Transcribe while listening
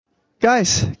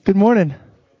Guys, good morning.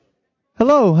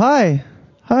 Hello, hi.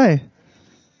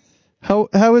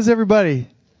 How is everybody?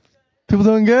 People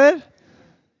doing good?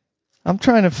 I'm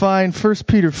trying to find 1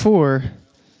 Peter 4.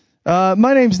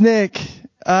 My name's Nick.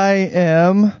 I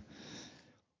am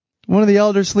one of the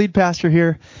elders, lead pastor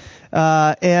here.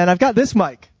 And I've got this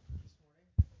mic.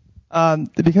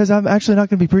 Because I'm actually not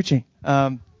going to be preaching.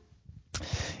 No,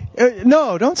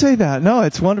 don't say that. No,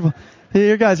 it's wonderful.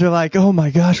 You guys are like, oh my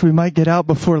gosh, we might get out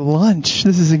before lunch.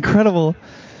 This is incredible.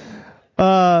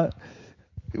 Well,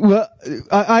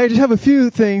 I just have a few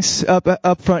things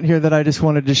up front here that I just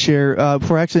wanted to share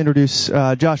before I actually introduce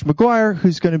Josh McGuire,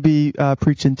 who's going to be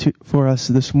preaching for us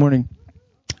this morning.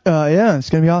 Yeah, it's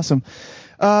going to be awesome.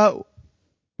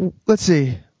 Let's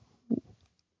see.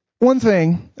 One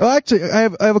thing. Well, actually, I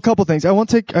have a couple things. I won't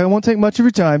take much of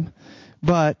your time.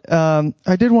 But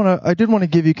I did want to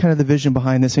give you kind of the vision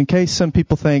behind this in case some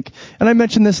people think, and I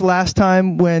mentioned this last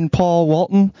time when Paul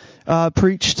Walton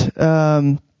preached,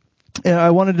 and I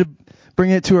wanted to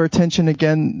bring it to our attention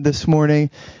again this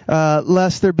morning,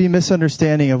 lest there be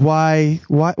misunderstanding of why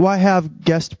have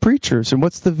guest preachers and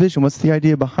what's the vision, what's the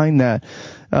idea behind that?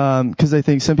 Because I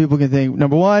think some people can think,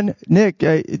 number one, Nick,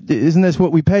 isn't this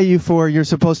what we pay you for? You're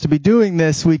supposed to be doing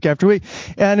this week after week.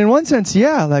 And in one sense,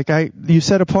 yeah, you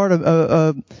set apart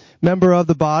a member of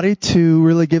the body to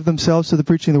really give themselves to the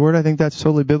preaching of the word. I think that's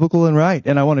totally biblical and right,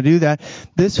 and I want to do that.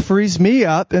 This frees me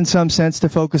up in some sense to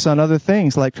focus on other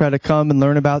things, like try to come and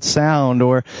learn about sound,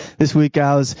 or this week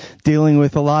I was dealing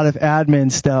with a lot of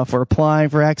admin stuff or applying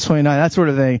for Acts 29, that sort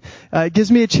of thing. It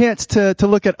gives me a chance to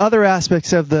look at other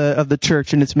aspects of the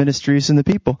church and its ministries and the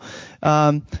people.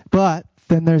 But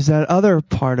then there's that other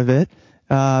part of it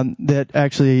that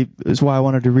actually is why I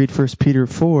wanted to read 1 Peter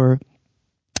 4.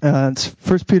 It's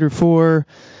 1 Peter 4,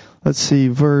 let's see,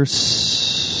 verse,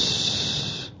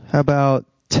 how about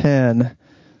 10?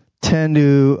 10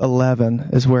 to 11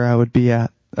 is where I would be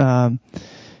at. And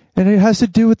it has to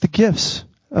do with the gifts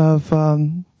of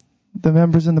the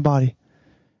members in the body.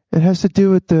 It has to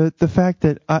do with the fact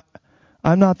that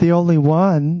I'm not the only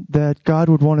one that God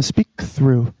would want to speak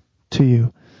through to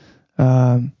you.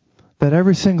 That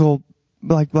every single,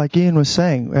 like Ian was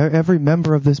saying, every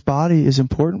member of this body is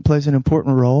important, plays an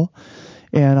important role.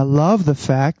 And I love the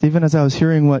fact, even as I was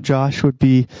hearing what Josh would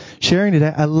be sharing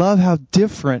today, I love how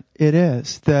different it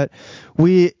is. That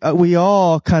we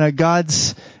all kind of,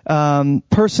 God's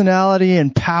personality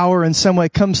and power in some way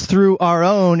comes through our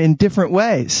own in different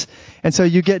ways. And so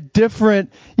you get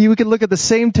different, you could look at the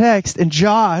same text and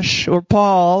Josh or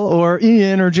Paul or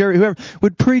Ian or Jerry, whoever,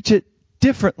 would preach it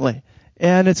differently.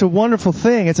 And it's a wonderful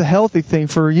thing. It's a healthy thing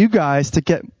for you guys to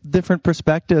get different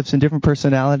perspectives and different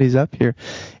personalities up here.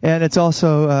 And it's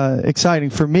also exciting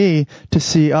for me to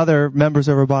see other members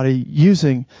of our body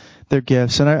using their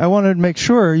gifts. And I wanted to make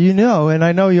sure you know, and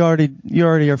I know you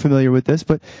already are familiar with this,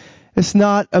 but it's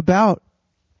not about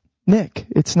Nick.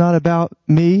 It's not about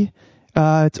me.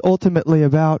 It's ultimately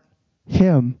about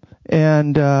him.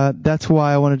 And that's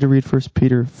why I wanted to read 1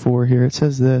 Peter 4 here. It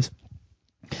says this: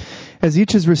 as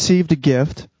each has received a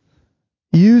gift,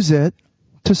 use it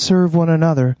to serve one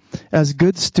another as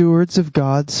good stewards of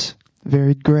God's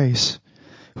varied grace.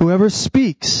 Whoever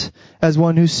speaks, as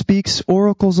one who speaks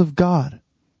oracles of God.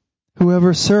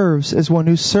 Whoever serves, as one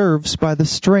who serves by the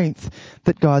strength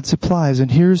that God supplies. And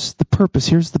here's the purpose,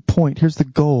 here's the point, here's the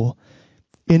goal.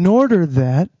 In order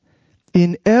that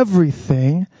in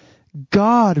everything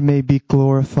God may be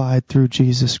glorified through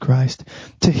Jesus Christ.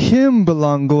 To him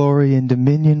belong glory and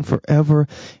dominion forever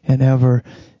and ever.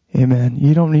 Amen.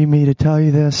 You don't need me to tell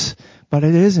you this, but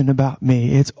it isn't about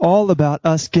me. It's all about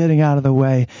us getting out of the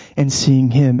way and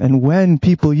seeing him. And when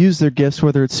people use their gifts,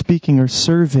 whether it's speaking or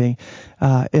serving,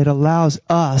 it allows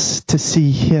us to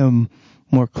see him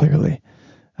more clearly.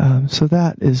 So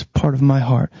that is part of my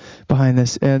heart behind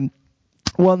this. And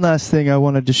one last thing I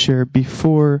wanted to share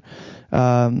before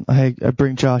I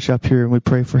bring Josh up here and we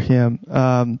pray for him.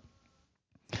 Have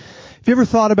you ever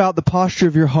thought about the posture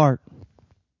of your heart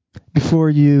before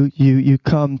you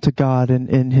come to God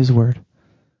in his word?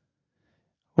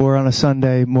 Or on a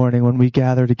Sunday morning when we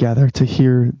gather together to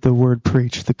hear the word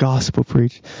preached, the gospel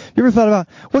preached. You ever thought about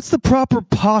what's the proper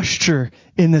posture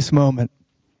in this moment?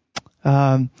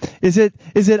 Is it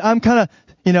I'm kind of,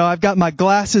 I've got my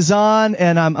glasses on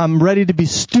and I'm ready to be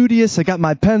studious. I got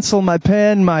my pencil, my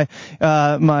pen, my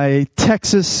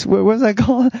Texas, what was that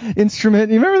called?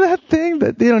 Instrument. You remember that thing?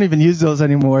 That they don't even use those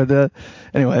anymore.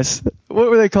 Anyways, what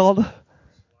were they called?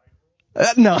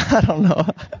 No, I don't know.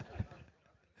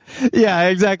 Yeah,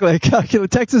 exactly.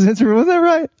 Texas Instrument. Was that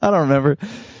right? I don't remember.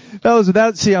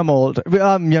 See, I'm old.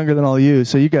 I'm younger than all you,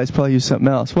 so you guys probably use something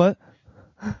else. What?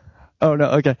 Oh,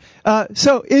 no, okay.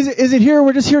 So is it here,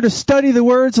 we're just here to study the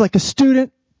words like a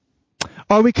student?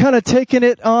 Are we kind of taking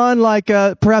it on like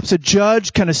perhaps a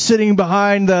judge kind of sitting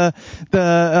behind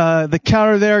the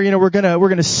counter there? We're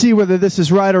gonna see whether this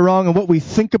is right or wrong and what we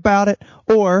think about it.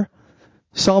 Or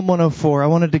Psalm 104. I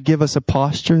wanted to give us a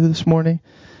posture this morning.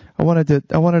 I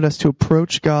wanted us to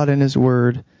approach God in His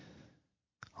Word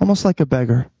almost like a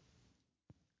beggar,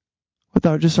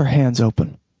 without just our hands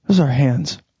open. Just our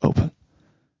hands open.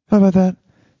 How about that?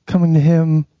 Coming to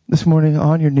Him this morning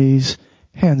on your knees,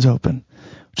 hands open.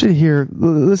 I want you to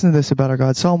listen to this about our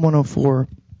God. Psalm 104,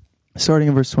 starting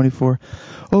in verse 24.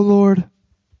 O Lord,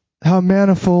 how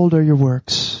manifold are your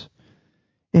works.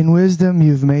 In wisdom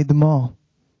you've made them all.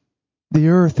 The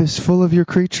earth is full of your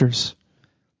creatures.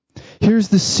 Here's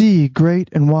the sea, great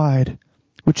and wide,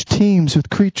 which teems with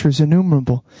creatures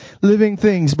innumerable, living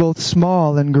things both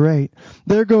small and great.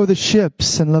 There go the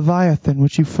ships and Leviathan,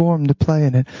 which you formed to play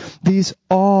in it. These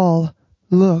all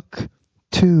look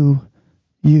to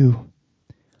you,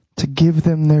 to give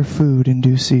them their food in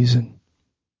due season.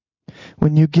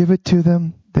 When you give it to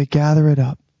them, they gather it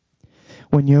up.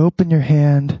 When you open your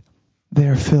hand, they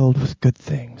are filled with good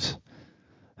things.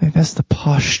 I think that's the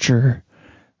posture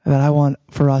that I want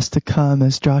for us to come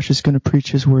as Josh is going to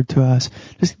preach his word to us.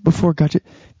 Just before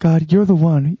God, you're the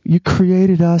one. You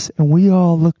created us and we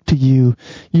all look to you.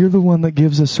 You're the one that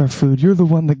gives us our food. You're the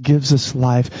one that gives us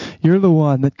life. You're the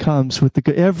one that comes with the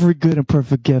good. Every good and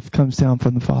perfect gift comes down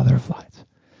from the Father of lights.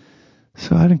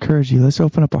 So I'd encourage you, let's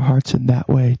open up our hearts in that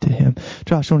way to Him.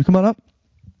 Josh, you want to come on up?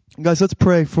 Guys, let's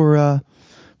pray for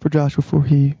Josh before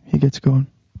he gets going.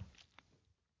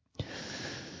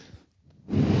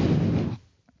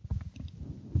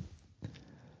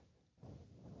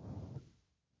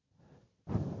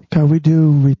 God, we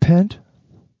do repent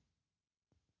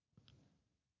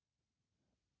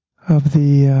of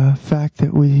the fact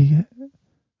that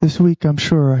this week, I'm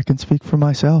sure I can speak for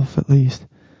myself at least,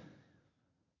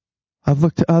 I've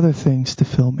looked to other things to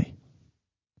fill me.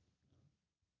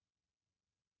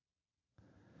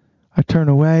 I turn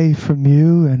away from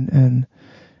you and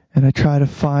I try to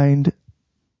find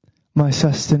my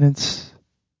sustenance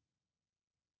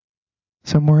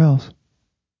somewhere else.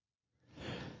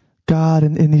 God,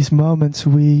 in these moments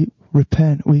we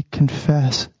repent, we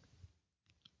confess.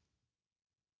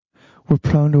 We're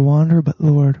prone to wander, but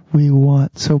Lord, we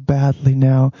want so badly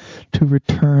now to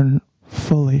return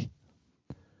fully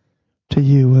to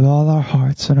you with all our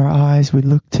hearts and our eyes. We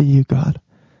look to you, God.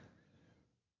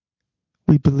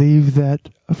 We believe that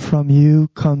from you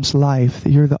comes life,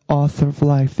 that you're the author of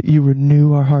life, that you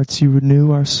renew our hearts, you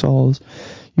renew our souls.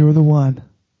 You're the one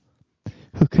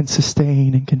who can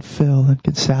sustain and can fill and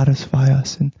can satisfy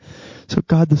us. And so,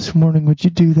 God, this morning, would you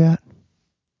do that?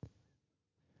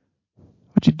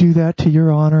 Would you do that to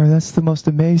your honor? That's the most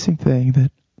amazing thing,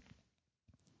 that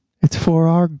it's for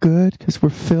our good because we're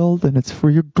filled, and it's for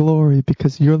your glory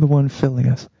because you're the one filling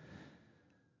us.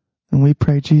 And we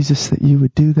pray, Jesus, that you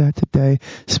would do that today,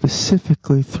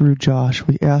 specifically through Josh.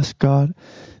 We ask, God,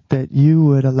 that you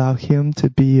would allow him to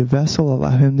be a vessel,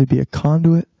 allow him to be a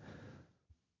conduit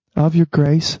of your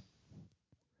grace,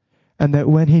 and that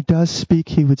when he does speak,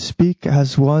 he would speak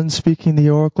as one speaking the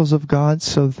oracles of God,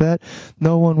 so that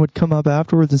no one would come up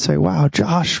afterwards and say, wow,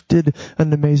 Josh did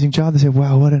an amazing job. They say,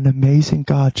 wow, what an amazing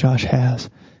God Josh has,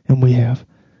 and we have.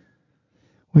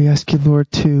 We ask you,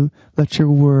 Lord, to let your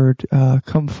word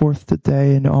come forth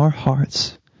today in our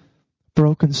hearts,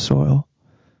 broken soil,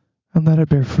 and let it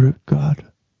bear fruit, God.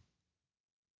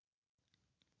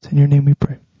 It's in your name we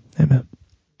pray. Amen.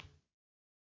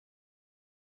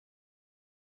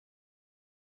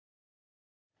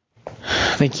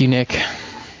 Thank you, Nick.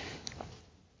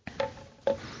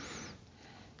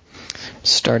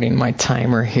 Starting my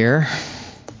timer here.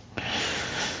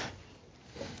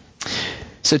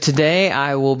 So today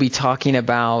I will be talking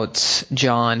about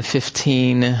John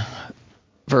 15,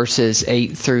 verses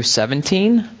 8 through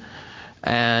 17.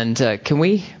 And can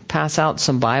we pass out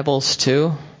some Bibles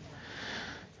too?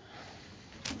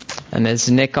 And as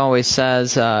Nick always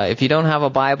says, if you don't have a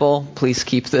Bible, please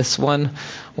keep this one.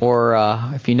 Or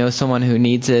if you know someone who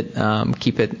needs it,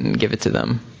 keep it and give it to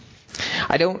them.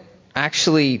 I don't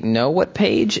actually know what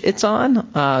page it's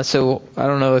on, so I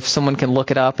don't know if someone can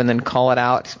look it up and then call it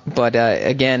out. But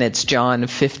again, it's John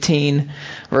 15,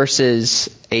 verses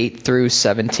 8 through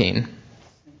 17.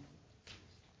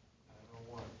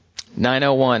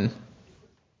 901.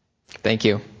 Thank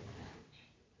you.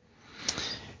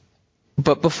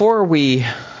 But before we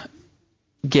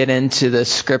get into the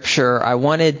scripture, I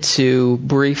wanted to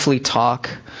briefly talk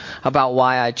about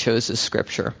why I chose this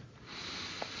scripture.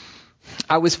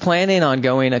 I was planning on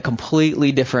going a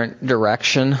completely different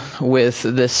direction with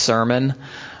this sermon,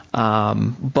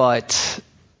 but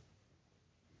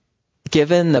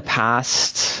given the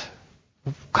past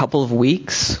couple of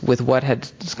weeks with what had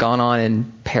gone on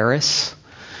in Paris,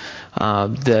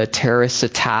 the terrorist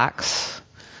attacks,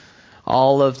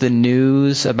 all of the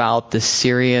news about the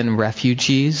Syrian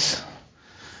refugees,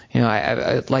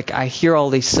 I hear all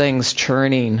these things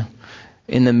churning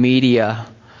in the media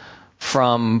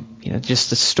from just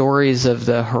the stories of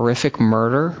the horrific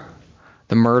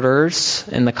the murders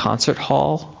in the concert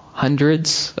hall,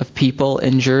 hundreds of people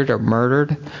injured or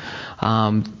murdered.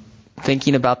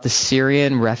 Thinking about the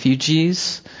Syrian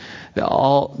refugees,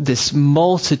 all this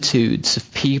multitudes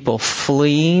of people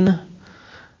fleeing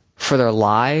for their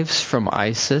lives from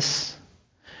ISIS.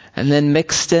 And then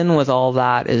mixed in with all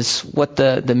that is what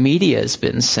the media has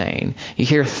been saying. You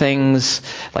hear things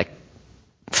like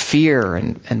fear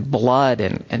and blood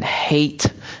and hate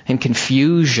and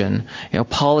confusion,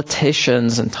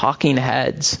 politicians and talking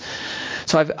heads.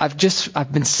 So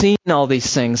I've been seeing all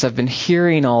these things. I've been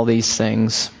hearing all these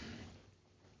things.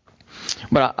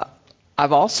 But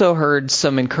I've also heard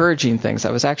some encouraging things.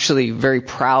 I was actually very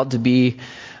proud to be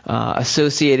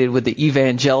associated with the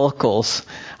evangelicals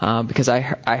because I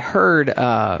heard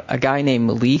a guy named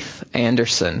Leith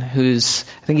Anderson, I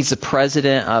think he's the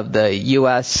president of the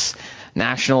U.S.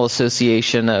 National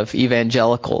Association of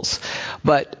Evangelicals.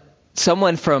 But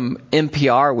someone from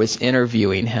NPR was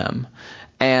interviewing him.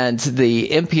 And the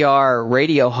NPR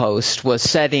radio host was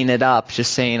setting it up,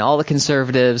 just saying all the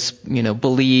conservatives,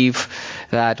 believe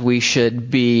that we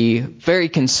should be very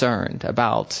concerned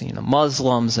about,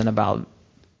 Muslims and about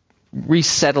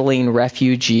resettling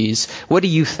refugees. What do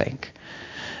you think?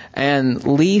 And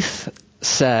Leith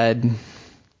said,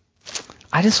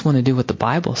 I just want to do what the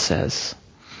Bible says.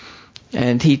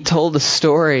 And he told a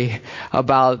story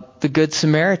about the Good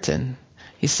Samaritan.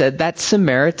 He said that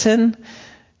Samaritan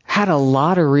had a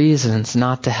lot of reasons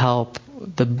not to help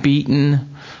the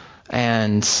beaten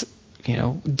and,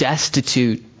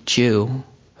 destitute Jew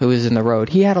who was in the road.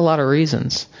 He had a lot of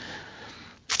reasons.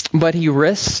 But he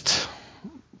risked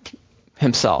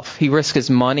himself. He risked his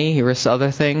money. He risked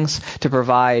other things to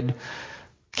provide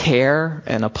care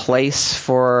and a place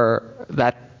for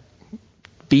that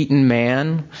beaten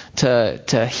man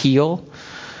to heal.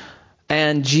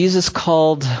 And Jesus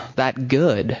called that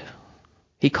good.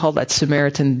 He called that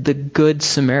Samaritan the Good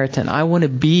Samaritan. I want to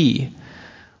be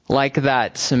like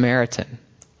that Samaritan.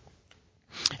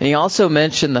 And he also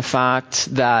mentioned the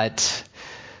fact that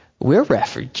we're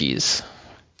refugees.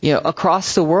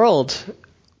 Across the world,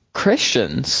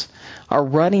 Christians are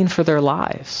running for their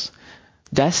lives.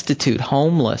 Destitute,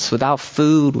 homeless, without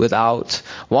food, without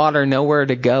water, nowhere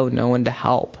to go, no one to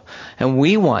help. And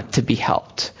we want to be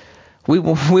helped. We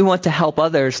want to help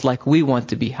others like we want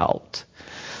to be helped.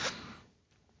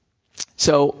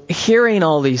 So hearing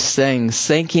all these things,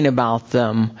 thinking about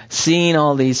them, seeing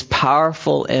all these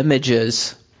powerful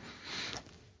images,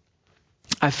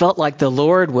 I felt like the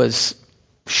Lord was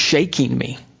shaking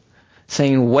me,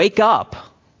 saying, wake up.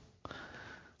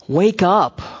 Wake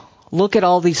up. Look at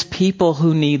all these people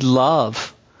who need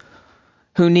love,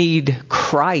 who need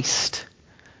Christ.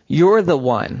 You're the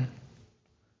one.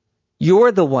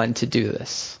 You're the one to do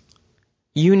this.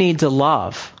 You need to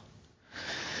love.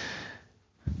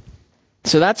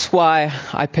 So that's why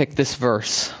I picked this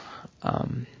verse.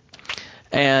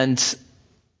 And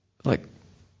like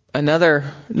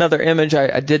another image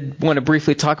I did want to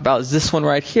briefly talk about is this one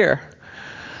right here.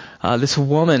 This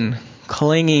woman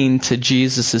clinging to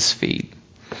Jesus' feet.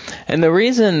 And the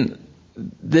reason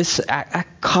this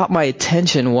caught my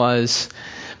attention was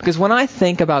because when I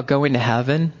think about going to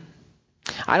heaven,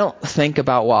 I don't think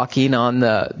about walking on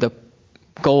the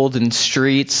golden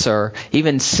streets or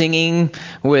even singing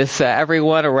with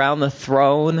everyone around the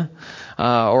throne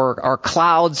or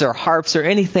clouds or harps or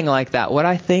anything like that. What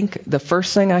I think, the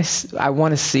first thing I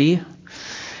want to see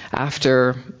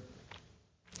after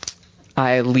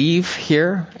I leave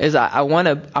here is I want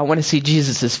to see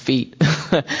Jesus' feet.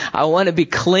 I want to be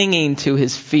clinging to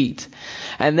his feet.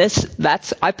 And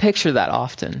I picture that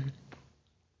often.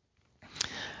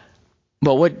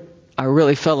 But what I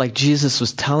really felt like Jesus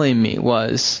was telling me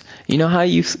was, you know how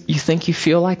you think you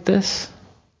feel like this?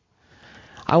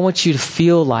 I want you to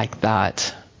feel like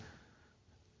that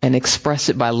and express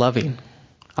it by loving.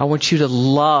 I want you to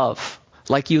love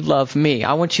like you love me.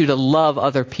 I want you to love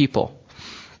other people.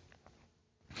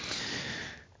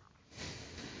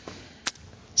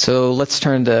 So let's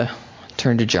turn to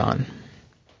John.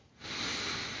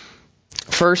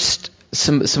 First,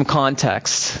 some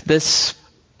context. These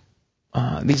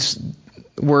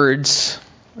words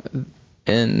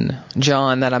in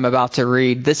John that I'm about to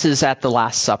read, this is at the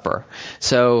Last Supper.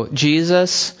 So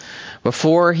Jesus,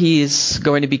 before he's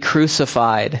going to be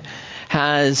crucified,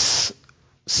 has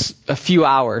a few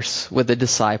hours with the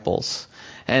disciples.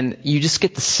 And you just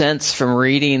get the sense from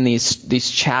reading these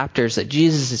chapters that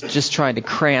Jesus is just trying to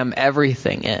cram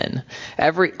everything in.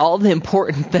 All the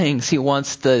important things he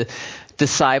wants the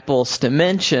disciples to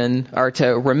mention or to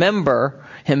remember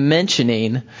him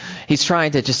mentioning, he's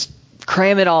trying to just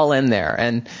cram it all in there.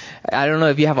 And I don't know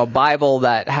if you have a Bible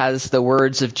that has the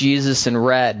words of Jesus in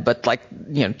red, but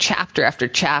chapter after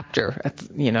chapter, at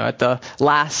the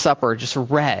Last Supper, just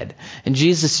read. And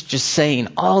Jesus just saying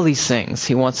all these things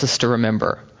he wants us to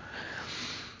remember.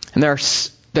 And there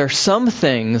are some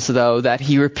things, though, that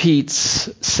he repeats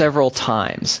several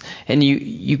times. And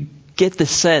you get the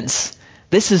sense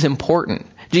this is important.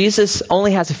 Jesus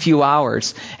only has a few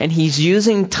hours, and he's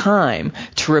using time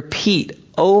to repeat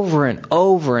over and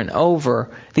over and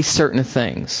over these certain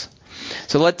things.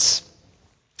 So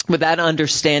with that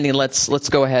understanding, let's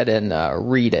go ahead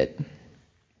and read it.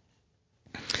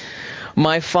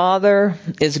 My Father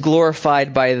is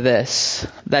glorified by this,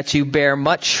 that you bear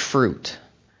much fruit,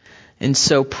 and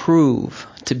so prove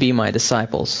to be my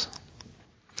disciples.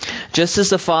 Just as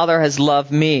the Father has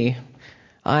loved me,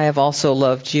 I have also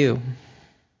loved you.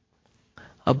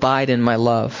 Abide in my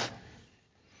love.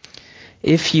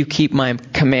 If you keep my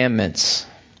commandments,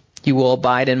 you will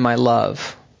abide in my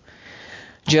love,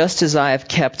 just as I have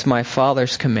kept my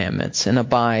Father's commandments and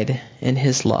abide in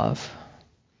his love.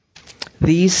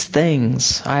 These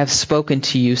things I have spoken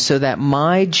to you so that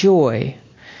my joy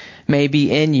may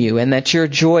be in you and that your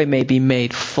joy may be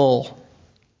made full.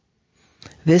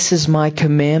 This is my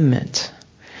commandment,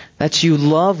 that you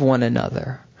love one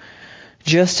another,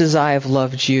 just as I have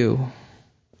loved you.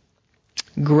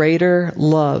 Greater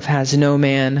love has no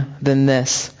man than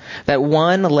this, that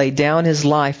one lay down his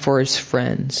life for his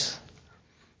friends.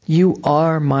 You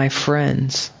are my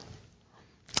friends,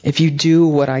 if you do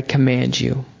what I command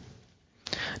you.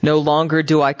 No longer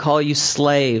do I call you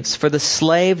slaves, for the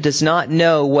slave does not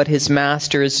know what his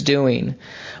master is doing,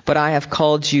 but I have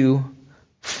called you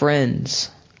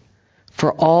friends.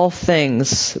 For all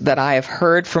things that I have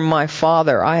heard from my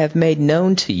Father, I have made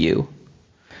known to you.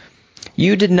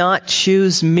 You did not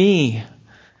choose me,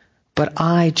 but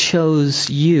I chose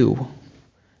you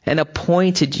and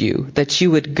appointed you that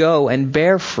you would go and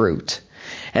bear fruit,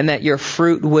 and that your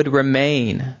fruit would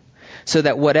remain, so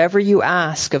that whatever you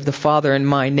ask of the Father in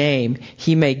my name,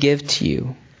 he may give to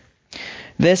you.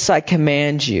 This I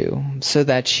command you, so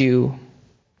that you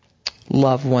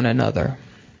love one another.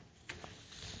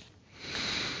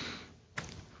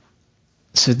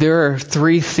 So there are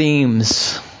three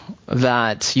themes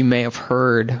that you may have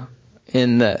heard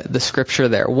in the scripture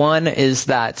there. One is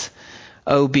that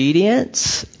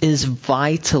obedience is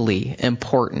vitally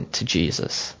important to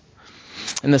Jesus.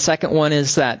 And the second one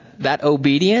is that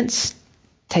obedience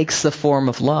takes the form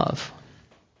of love.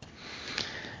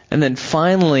 And then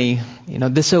finally,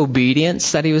 this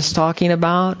obedience that he was talking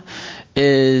about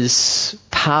is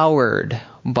powered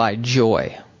by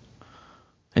joy,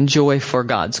 and joy for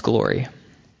God's glory.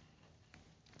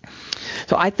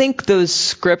 So I think those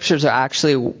scriptures are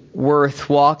actually worth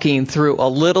walking through a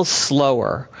little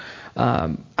slower.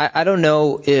 I don't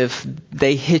know if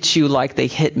they hit you like they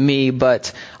hit me,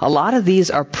 but a lot of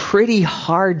these are pretty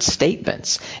hard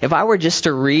statements. If I were just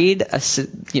to read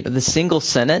the single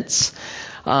sentence,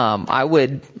 I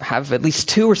would have at least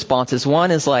two responses.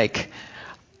 One is like,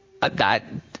 that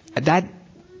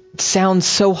sounds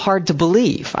so hard to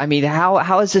believe. I mean,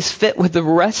 how does this fit with the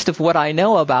rest of what I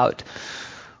know about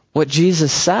what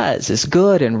Jesus says is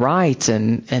good and right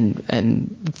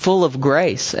and full of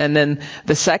grace? And then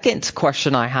the second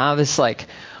question I have is like,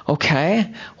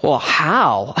 okay, well,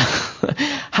 how?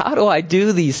 How do I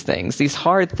do these things, these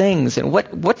hard things, and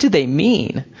what do they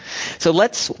mean? So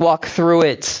let's walk through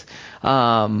it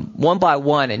one by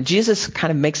one. And Jesus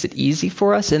kind of makes it easy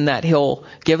for us in that he'll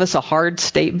give us a hard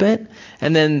statement,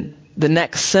 and then the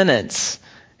next sentence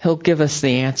he'll give us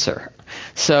the answer.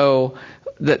 So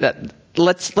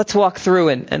let's walk through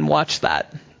and watch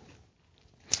that.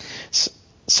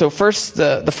 So first,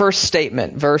 the first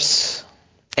statement, verse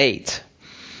 8.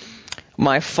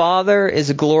 My Father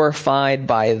is glorified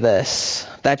by this,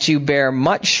 that you bear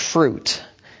much fruit,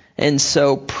 and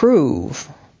so prove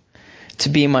to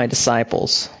be my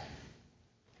disciples.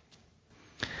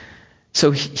 So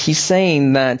he's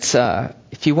saying that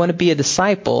if you want to be a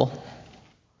disciple,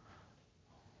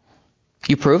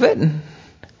 you prove it?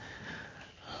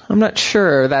 I'm not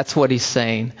sure that's what he's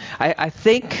saying. I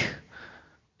think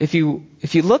if you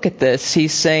look at this,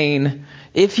 he's saying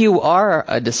if you are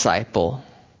a disciple,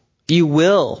 You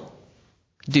will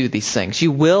do these things.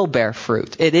 You will bear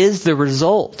fruit. It is the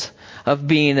result of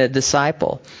being a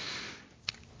disciple.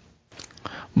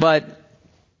 But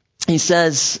he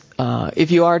says,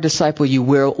 if you are a disciple, you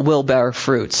will bear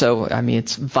fruit. So,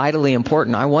 it's vitally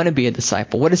important. I want to be a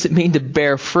disciple. What does it mean to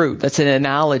bear fruit? That's an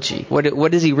analogy.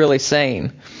 What is he really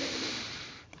saying?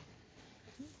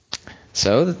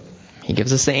 So, he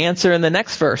gives us the answer in the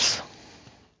next verse.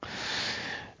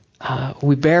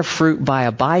 We bear fruit by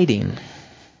abiding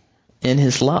in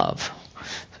his love.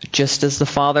 Just as the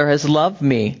Father has loved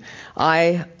me,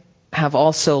 I have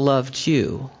also loved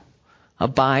you.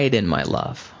 Abide in my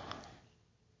love.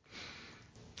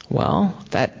 Well,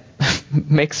 that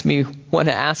makes me want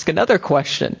to ask another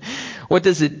question. What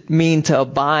does it mean to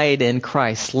abide in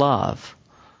Christ's love?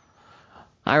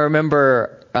 I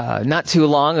remember not too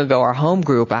long ago, our home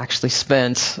group actually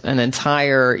spent an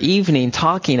entire evening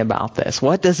talking about this.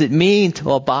 What does it mean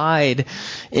to abide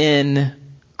in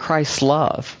Christ's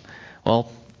love?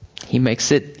 Well, he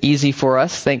makes it easy for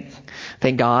us.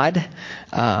 Thank God.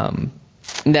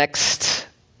 Next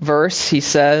verse, he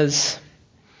says,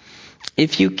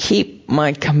 if you keep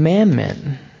my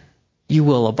commandment, you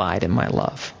will abide in my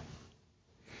love.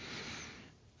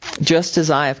 Just as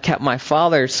I have kept my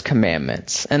Father's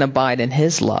commandments and abide in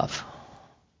his love.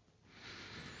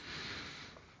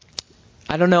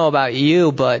 I don't know about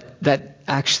you, but that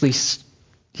actually,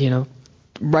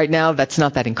 right now that's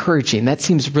not that encouraging. That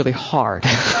seems really hard.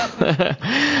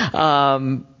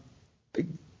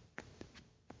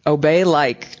 Obey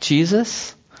like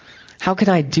Jesus? How can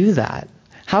I do that?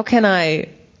 How can I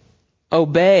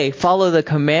follow the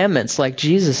commandments like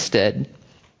Jesus did?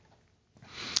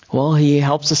 Well, he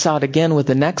helps us out again with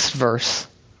the next verse.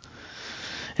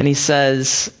 And he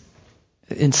says,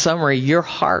 in summary, your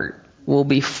heart will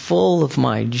be full of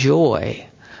my joy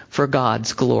for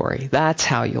God's glory. That's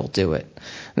how you'll do it.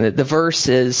 The verse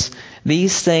is,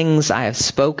 these things I have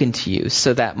spoken to you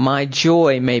so that my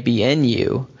joy may be in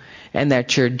you and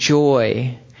that your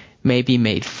joy may be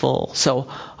made full. So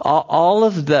all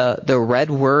of the red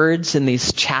words in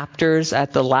these chapters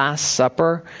at the Last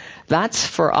Supper, that's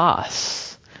for us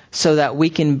so that we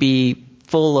can be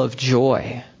full of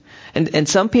joy. And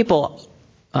some people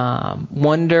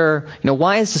wonder,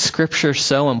 why is the scripture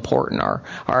so important?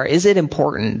 Or is it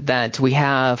important that we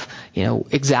have,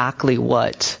 exactly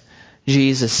what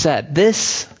Jesus said?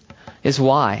 This is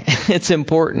why it's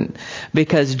important,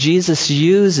 because Jesus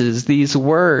uses these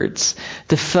words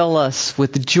to fill us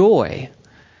with joy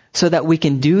so that we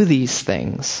can do these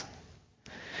things.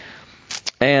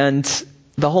 And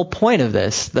the whole point of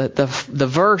this, the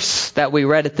verse that we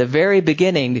read at the very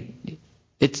beginning,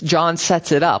 John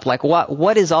sets it up. Like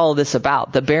what is all this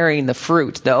about? The bearing the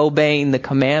fruit, the obeying the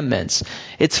commandments.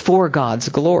 It's for God's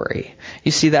glory.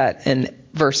 You see that in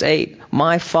verse 8.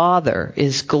 My Father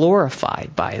is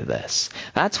glorified by this.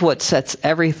 That's what sets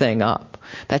everything up,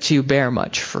 that you bear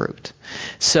much fruit.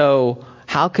 So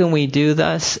how can we do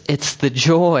this? It's the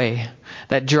joy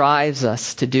that drives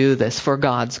us to do this for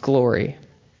God's glory.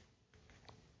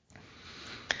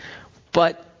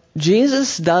 But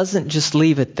Jesus doesn't just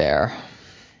leave it there.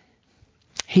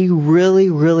 He really,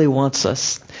 really wants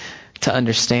us to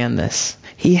understand this.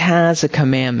 He has a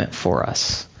commandment for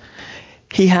us.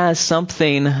 He has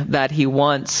something that he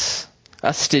wants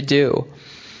us to do.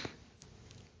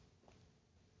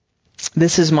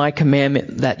 This is my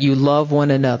commandment, that you love one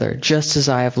another just as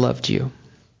I have loved you.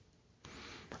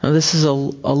 Now, this is a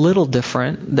little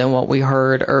different than what we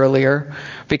heard earlier,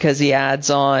 because he adds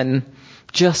on,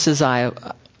 just as I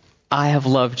have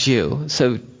loved you.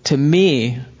 So to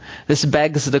me, this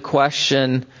begs the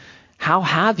question, how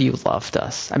have you loved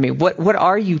us? What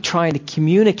are you trying to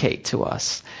communicate to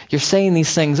us? You're saying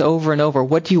these things over and over.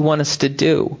 What do you want us to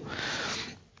do?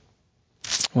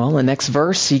 Well, the next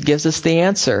verse, he gives us the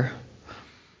answer.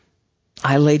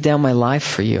 I laid down my life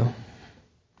for you.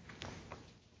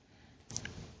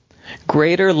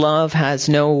 Greater love has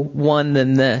no one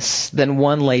than this, than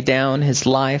one lay down his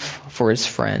life for his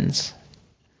friends.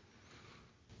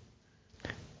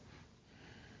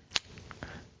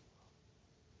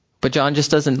 But John just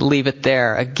doesn't leave it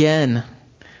there. Again,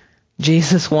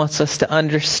 Jesus wants us to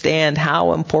understand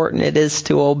how important it is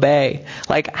to obey.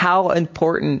 Like how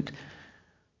important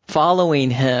following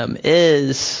him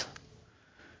is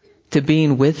to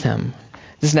being with him.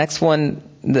 This next one,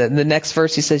 the next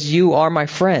verse, he says, you are my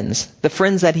friends. The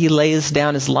friends that he lays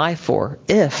down his life for.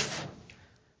 If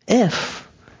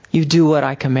you do what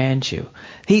I command you.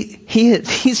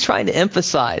 He's trying to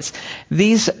emphasize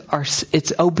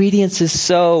its obedience is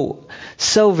so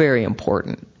very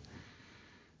important.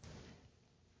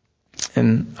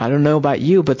 And I don't know about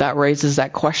you, but that raises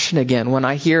that question again.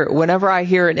 Whenever I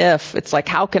hear an if, it's like,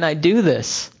 how can I do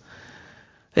this?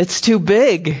 It's too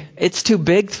big. It's too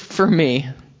big for me.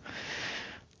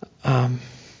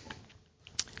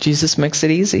 Jesus makes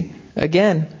it easy.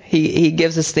 Again, he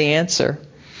gives us the answer.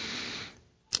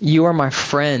 You are my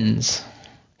friends,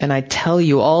 and I tell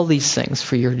you all these things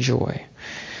for your joy.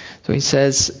 So he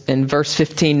says in verse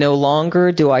 15, no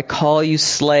longer do I call you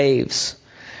slaves,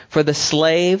 for the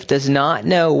slave does not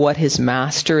know what his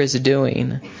master is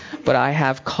doing, but I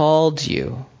have called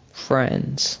you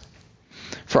friends.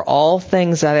 For all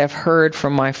things that I have heard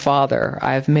from my Father,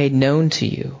 I have made known to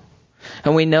you.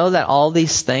 And we know that all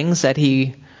these things that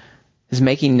he is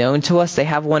making known to us, they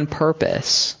have one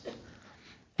purpose.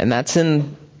 And that's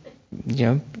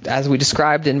as we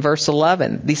described in verse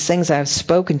 11, these things I have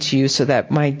spoken to you so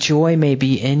that my joy may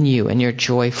be in you and your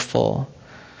joy full.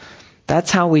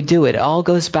 That's how we do it. It all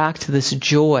goes back to this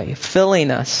joy,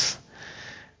 filling us,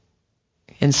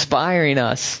 inspiring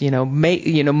us,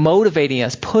 motivating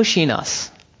us, pushing us.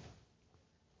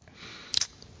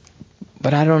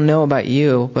 But I don't know about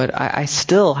you, but I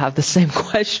still have the same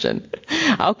question.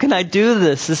 How can I do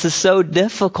this? This is so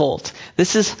difficult.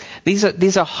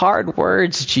 These are hard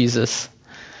words, Jesus.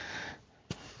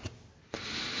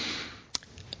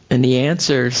 And the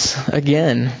answer's,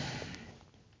 again,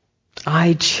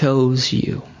 I chose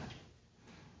you.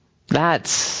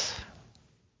 That's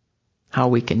how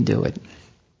we can do it.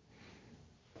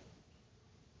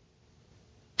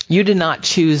 You did not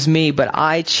choose me, but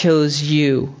I chose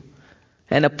you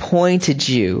and appointed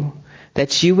you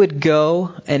that you would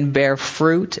go and bear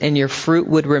fruit, and your fruit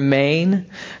would remain,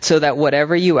 so that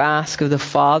whatever you ask of the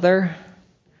Father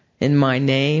in my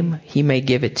name, he may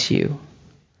give it to you.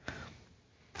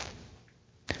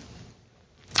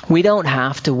 We don't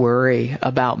have to worry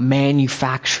about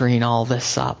manufacturing all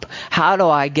this up. How do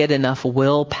I get enough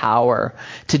willpower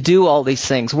to do all these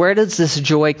things? Where does this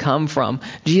joy come from?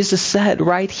 Jesus said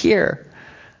right here,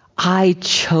 I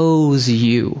chose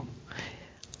you.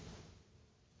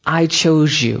 I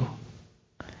chose you.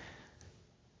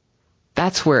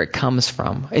 That's where it comes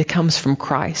from. It comes from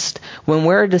Christ. When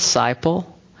we're a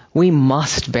disciple, we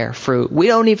must bear fruit. We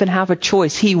don't even have a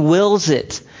choice. He wills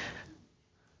it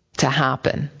to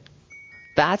happen.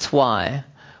 That's why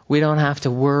we don't have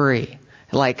to worry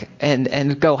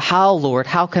and go, how, Lord,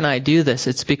 how can I do this?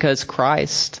 It's because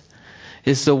Christ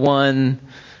is the one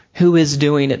who is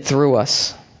doing it through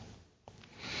us.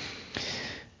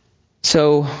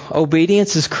 So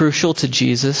obedience is crucial to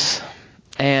Jesus,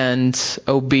 and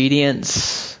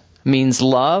obedience means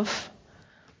love,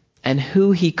 and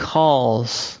who he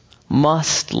calls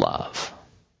must love.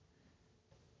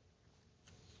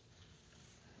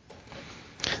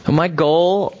 My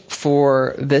goal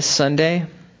for this Sunday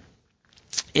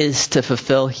is to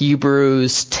fulfill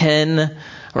Hebrews 10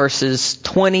 verses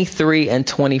 23 and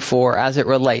 24 as it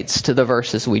relates to the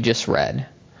verses we just read.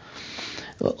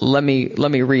 Let me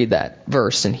read that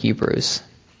verse in Hebrews.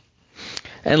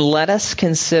 And let us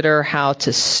consider how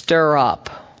to stir up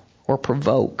or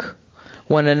provoke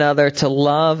one another to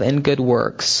love and good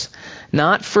works,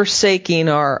 not forsaking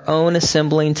our own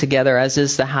assembling together as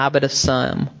is the habit of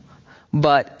some,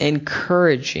 but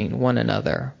encouraging one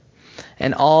another,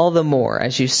 and all the more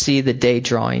as you see the day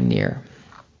drawing near.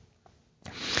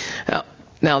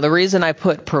 Now, the reason I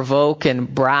put provoke in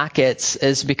brackets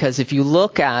is because if you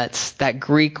look at that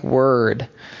Greek word,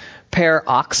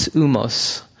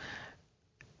 paroxumos,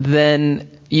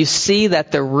 then you see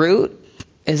that the root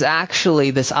is actually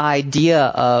this idea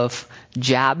of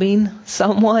jabbing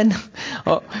someone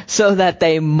so that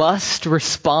they must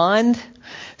respond.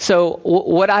 So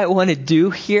what I want to do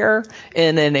here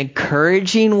in an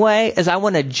encouraging way is I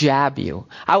want to jab you.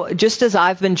 Just as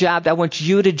I've been jabbed, I want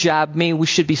you to jab me. We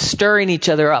should be stirring each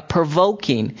other up,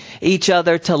 provoking each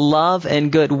other to love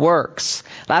and good works.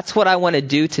 That's what I want to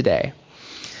do today.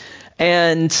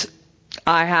 And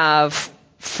I have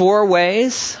 4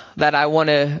 ways that I want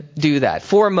to do that.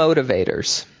 4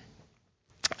 motivators.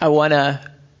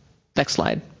 Next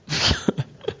slide.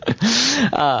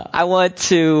 I want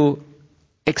to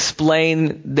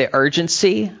explain the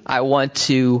urgency. I want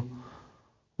to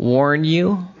warn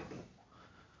you.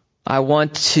 I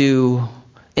want to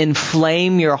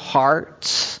inflame your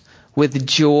hearts with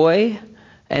joy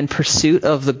and pursuit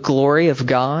of the glory of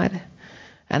God.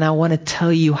 And I want to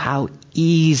tell you how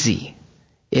easy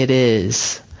it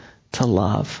is to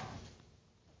love.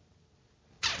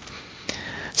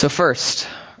 So first,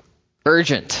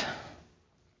 urgent.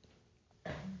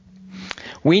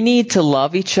 We need to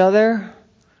love each other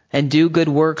and do good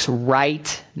works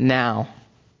right now.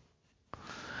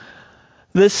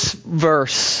 This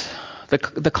verse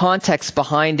the context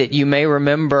behind it, you may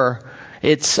remember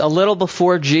it's a little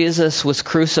before Jesus was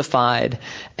crucified,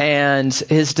 and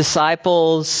his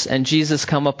disciples and Jesus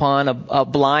come upon a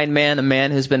blind man, a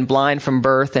man who's been blind from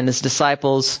birth, and his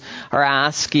disciples are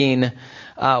asking,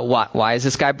 why is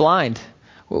this guy blind?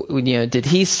 Did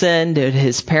he sin? Did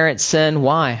his parents sin?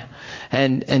 Why?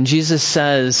 And Jesus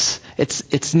says,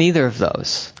 it's neither of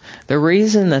those. The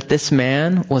reason that this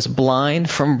man was blind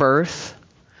from birth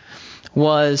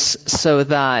was so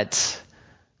that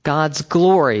God's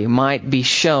glory might be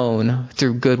shown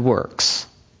through good works.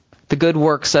 The good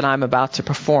works that I'm about to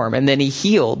perform. And then he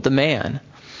healed the man.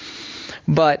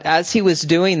 But as he was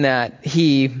doing that,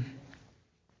 he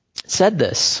said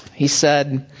this. He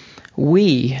said,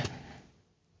 we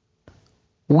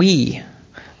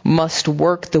must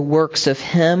work the works of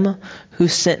him who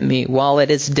sent me while it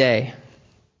is day.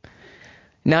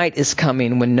 Night is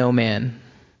coming when no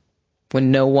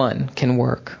one can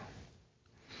work.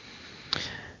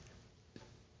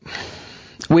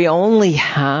 We only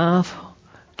have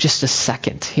just a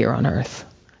second here on earth.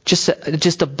 Just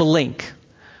a blink.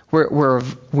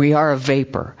 We are a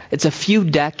vapor. It's a few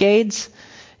decades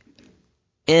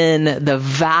in the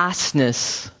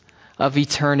vastness of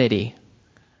eternity.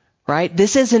 Right?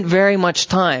 This isn't very much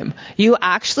time. You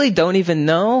actually don't even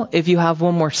know if you have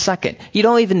one more second. You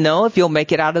don't even know if you'll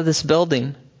make it out of this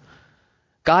building.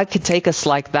 God could take us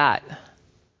like that.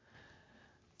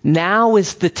 Now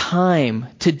is the time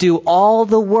to do all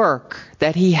the work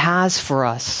that he has for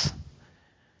us.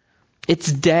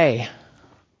 It's day.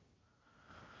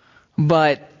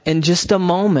 But in just a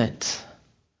moment,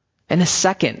 in a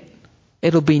second,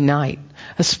 it'll be night.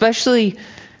 Especially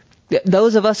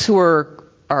those of us who are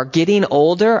getting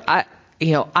older. I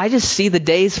just see the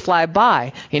days fly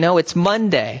by. It's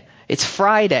Monday. It's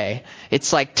Friday.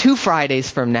 It's like 2 Fridays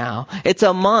from now. It's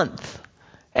a month.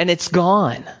 And it's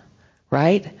gone.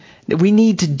 Right? We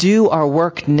need to do our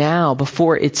work now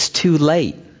before it's too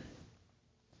late.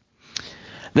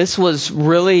 This was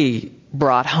really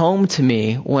brought home to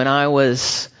me when I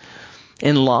was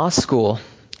in law school.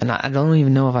 And I don't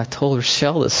even know if I told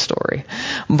Rochelle this story.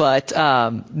 But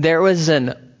there was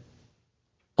an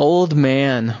old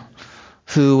man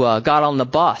who got on the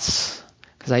bus,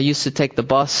 because I used to take the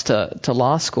bus to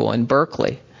law school in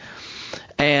Berkeley.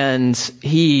 And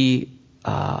he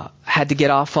had to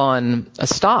get off on a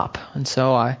stop. And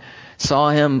so I saw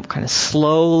him kind of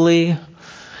slowly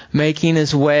making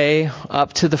his way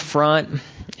up to the front.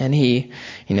 And he,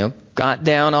 got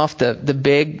down off the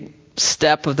big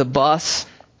step of the bus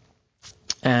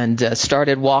and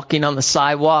started walking on the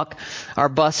sidewalk. Our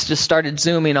bus just started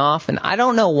zooming off. And I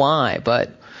don't know why,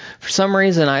 but for some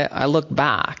reason I look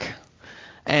back.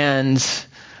 And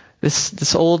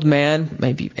this old man,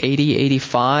 maybe 80,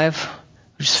 85,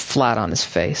 just flat on his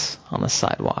face on the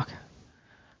sidewalk.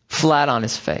 Flat on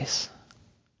his face.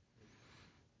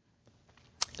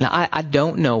 Now, I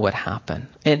don't know what happened.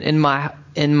 In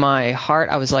my heart,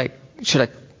 I was like, should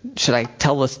I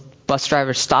tell the bus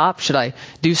driver stop? Should I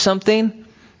do something?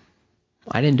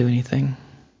 I didn't do anything.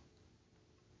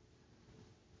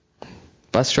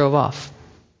 Bus drove off.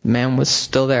 The man was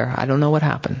still there. I don't know what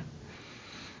happened.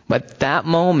 But that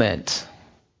moment,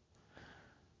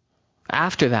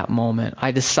 after that moment,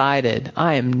 I decided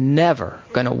I am never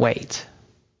going to wait.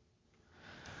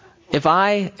 If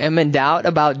I am in doubt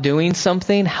about doing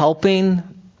something, helping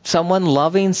someone,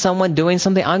 loving someone, doing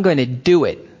something, I'm going to do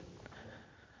it.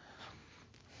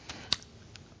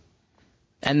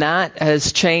 And that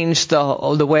has changed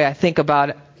the way I think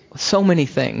about so many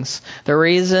things. The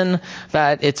reason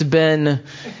that it's been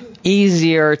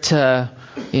easier to,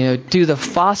 do the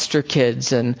foster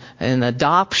kids and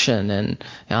adoption and,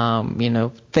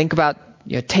 think about,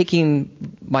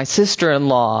 taking my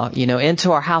sister-in-law,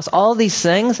 into our house, all these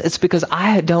things, it's because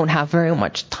I don't have very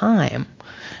much time.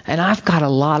 And I've got a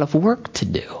lot of work to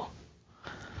do.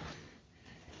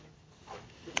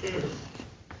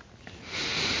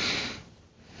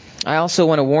 I also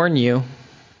want to warn you,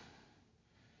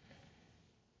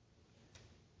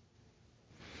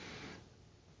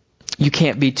 you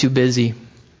can't be too busy.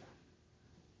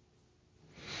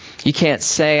 You can't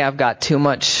say, I've got too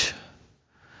much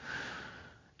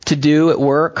to do at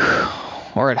work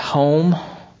or at home.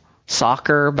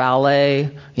 Soccer,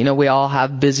 ballet, we all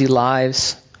have busy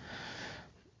lives.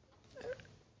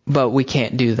 But we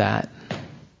can't do that.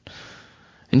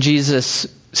 And Jesus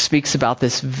speaks about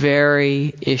this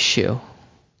very issue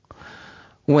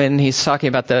when he's talking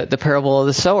about the parable of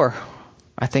the sower.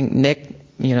 I think Nick,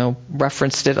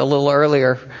 referenced it a little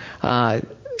earlier.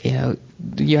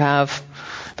 You have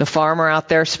the farmer out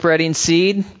there spreading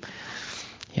seed.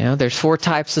 There's 4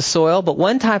 types of soil, but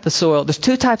there's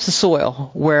 2 types of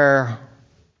soil where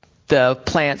the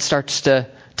plant starts to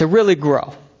really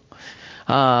grow.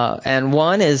 And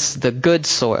one is the good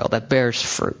soil that bears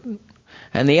fruit.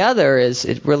 And the other is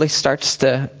it really starts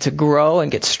to grow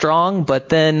and get strong, but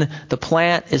then the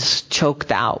plant is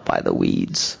choked out by the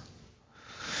weeds.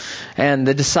 And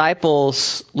the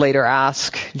disciples later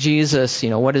ask Jesus,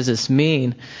 what does this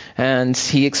mean? And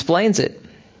he explains it.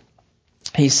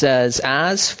 He says,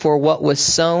 "As for what was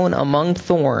sown among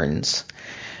thorns,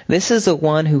 this is the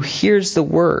one who hears the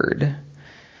word,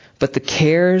 but the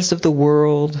cares of the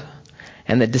world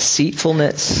and the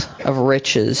deceitfulness of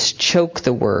riches choke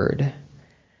the word,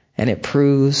 and it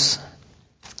proves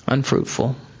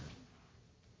unfruitful."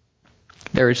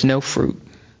 There is no fruit.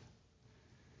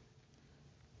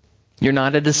 You're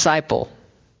not a disciple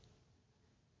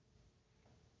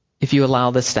if you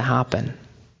allow this to happen.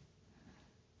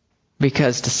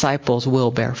 Because disciples will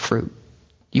bear fruit.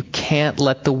 You can't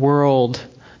let the world,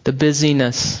 the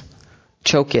busyness,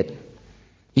 choke it.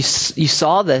 You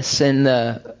saw this in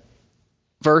the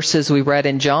verses we read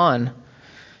in John.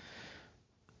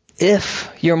 If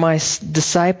you're my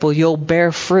disciple, you'll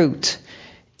bear fruit.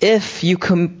 If you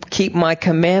keep my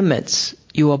commandments,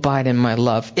 you abide in my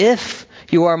love. If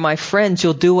you are my friends,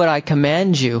 you'll do what I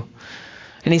command you.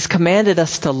 And he's commanded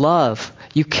us to love.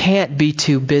 You can't be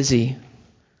too busy.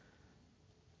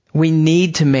 We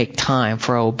need to make time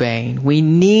for obeying. We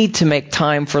need to make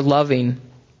time for loving.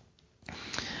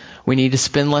 We need to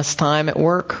spend less time at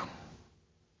work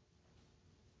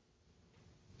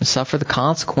and suffer the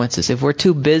consequences. If we're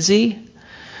too busy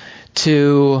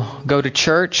to go to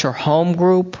church or home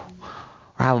group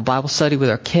or have a Bible study with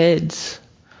our kids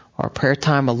or prayer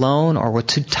time alone, or we're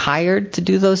too tired to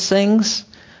do those things,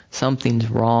 something's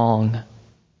wrong.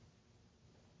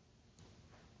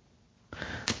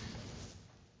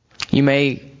 You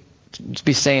may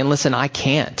be saying, listen, I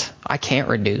can't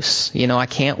reduce. I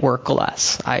can't work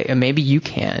less. Maybe you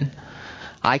can.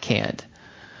 I can't.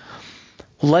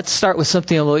 Let's start with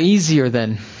something a little easier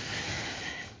then.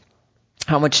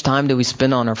 How much time do we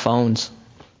spend on our phones?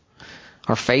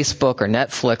 Or Facebook or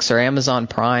Netflix or Amazon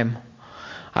Prime?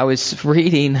 I was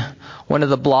reading one of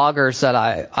the bloggers that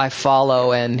I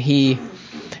follow, and he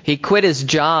quit his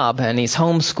job and he's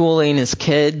homeschooling his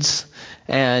kids.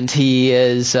 And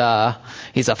he's a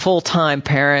full-time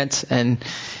parent, and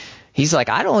he's like,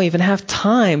 I don't even have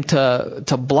time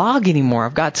to blog anymore.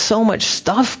 I've got so much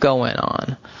stuff going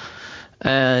on.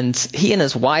 And he and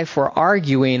his wife were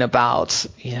arguing about,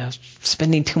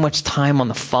 spending too much time on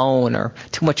the phone or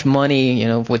too much money,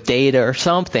 with data or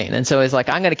something. And so he's like,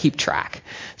 I'm going to keep track.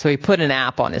 So he put an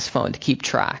app on his phone to keep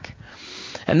track.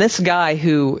 And this guy,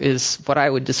 who is what I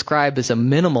would describe as a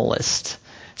minimalist,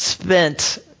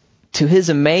 spent, to his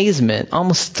amazement,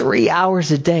 almost 3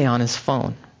 hours a day on his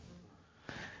phone.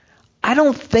 I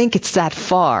don't think it's that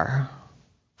far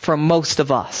from most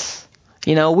of us.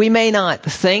 We may not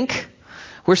think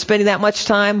we're spending that much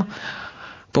time,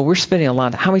 but we're spending a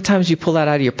lot. How many times do you pull that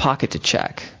out of your pocket to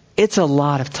check? It's a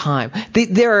lot of time.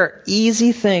 There are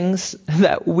easy things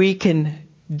that we can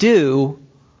do,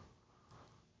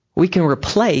 we can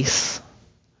replace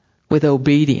with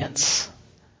obedience.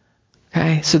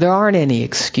 Okay, so there aren't any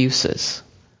excuses.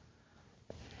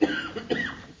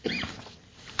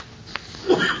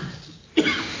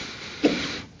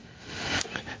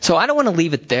 So I don't want to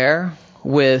leave it there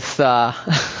with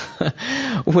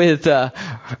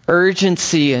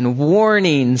urgency and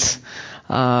warnings.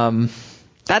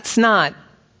 That's not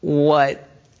what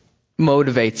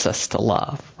motivates us to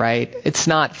love, right? It's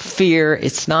not fear.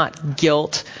 It's not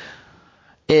guilt.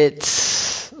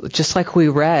 It's just like we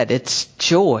read. It's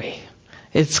joy.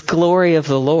 It's glory of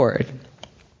the Lord.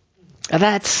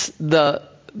 That's the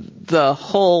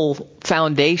whole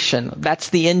foundation. That's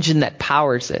the engine that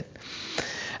powers it.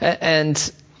 And,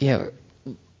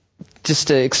 just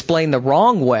to explain the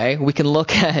wrong way, we can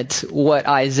look at what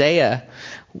Isaiah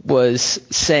was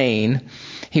saying.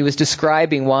 He was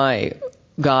describing why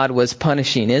God was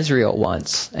punishing Israel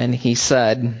once. And he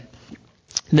said,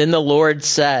 "Then the Lord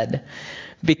said,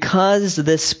 because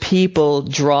this people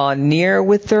draw near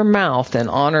with their mouth and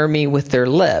honor me with their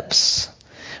lips,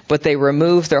 but they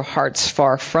remove their hearts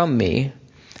far from me,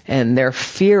 and their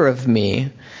fear of me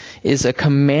is a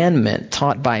commandment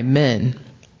taught by men,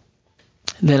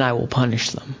 then I will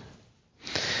punish them."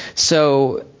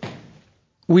 So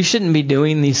we shouldn't be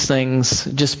doing these things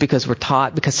just because we're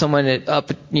taught, because someone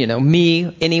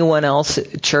me, anyone else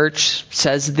at church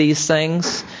says these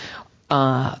things.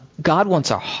 God wants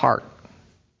our heart.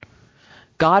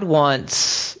 God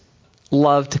wants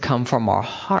love to come from our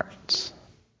hearts.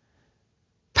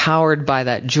 powered by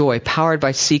that joy, powered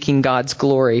by seeking God's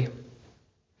glory.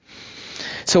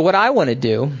 So what I want to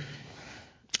do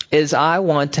is I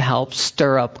want to help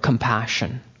stir up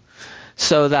compassion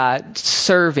so that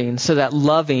serving, so that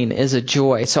loving is a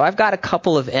joy. So I've got a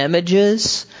couple of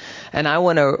images, and I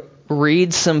want to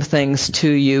read some things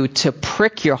to you to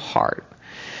prick your heart,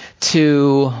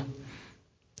 to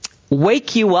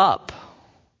wake you up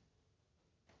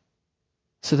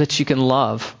so that you can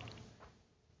love.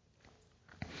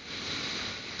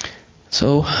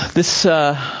 So this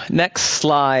next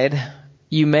slide,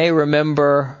 you may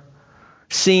remember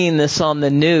seeing this on the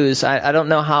news. I don't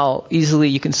know how easily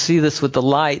you can see this with the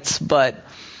lights, but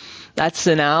that's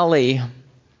an alley,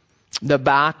 the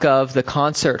back of the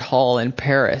concert hall in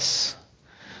Paris,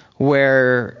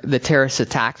 where the terrorist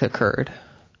attack occurred.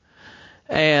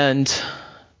 And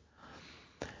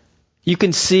you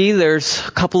can see there's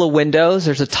a couple of windows.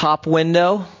 There's a top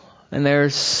window, and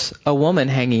there's a woman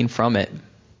hanging from it.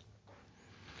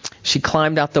 She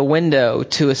climbed out the window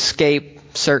to escape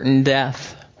certain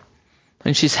death.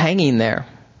 And she's hanging there.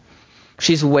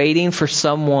 She's waiting for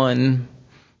someone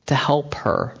to help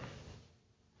her.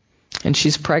 And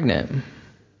she's pregnant.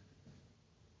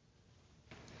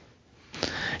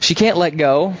 She can't let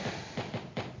go.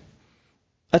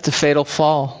 That's a fatal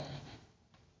fall.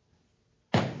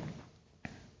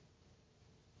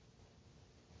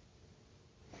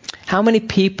 How many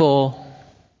people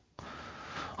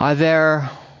are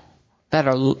there that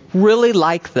are really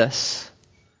like this?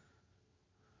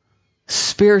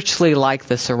 Spiritually like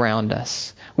this around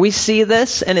us. We see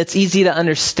this and it's easy to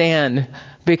understand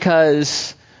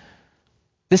because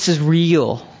this is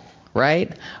real,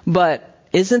 right? But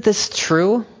isn't this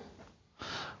true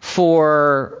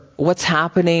for what's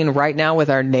happening right now with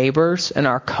our neighbors and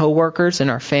our coworkers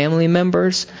and our family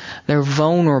members? They're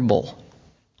vulnerable.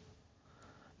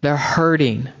 They're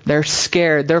hurting. They're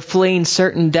scared. They're fleeing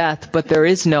certain death, but there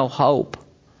is no hope.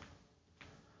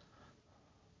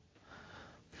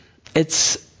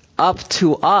 It's up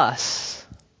to us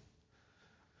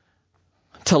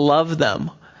to love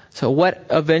them. So what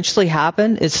eventually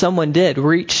happened is someone did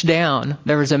reach down.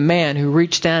 There was a man who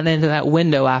reached down into that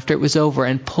window after it was over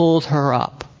and pulled her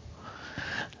up.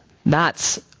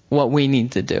 That's what we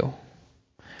need to do,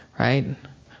 right?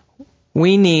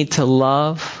 We need to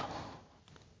love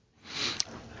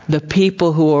the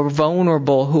people who are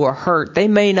vulnerable, who are hurt. They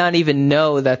may not even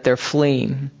know that they're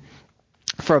fleeing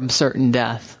from certain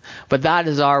death. But that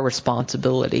is our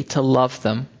responsibility, to love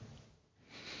them.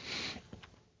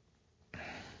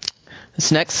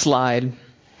 This next slide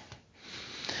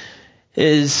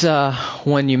is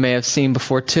one you may have seen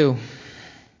before too.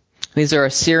 These are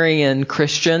Assyrian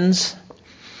Christians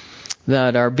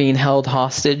that are being held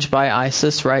hostage by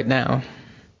ISIS right now.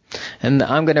 And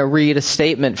I'm going to read a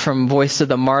statement from Voice of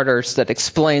the Martyrs that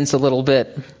explains a little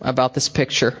bit about this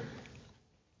picture.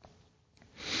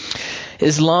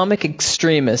 Islamic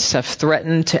extremists have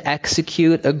threatened to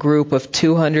execute a group of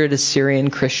 200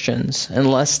 Assyrian Christians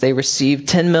unless they receive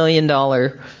 $10 million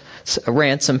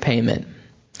ransom payment.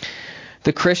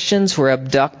 The Christians were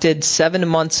abducted 7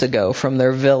 months ago from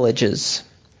their villages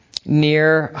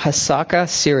near Hasaka,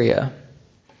 Syria.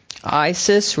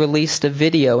 ISIS released a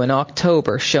video in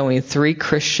October showing 3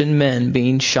 Christian men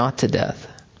being shot to death.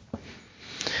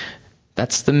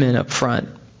 That's the men up front.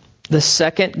 The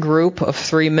second group of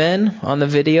 3 men on the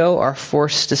video are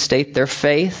forced to state their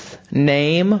faith,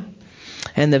 name,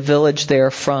 and the village they are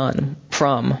from.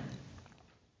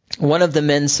 One of the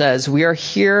men says, "We are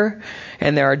here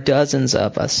and there are dozens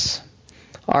of us.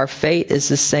 Our fate is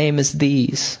the same as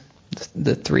these,"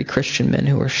 the 3 Christian men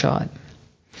who were shot.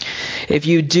 "If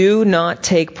you do not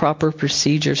take proper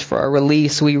procedures for our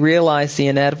release, we realize the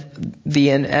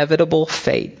inevitable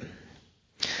fate."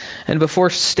 And before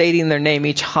stating their name,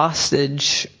 each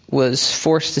hostage was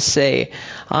forced to say,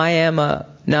 "I am a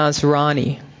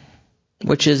Nazrani,"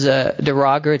 which is a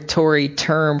derogatory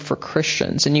term for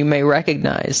Christians. And you may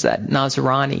recognize that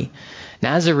Nazrani,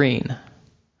 Nazarene,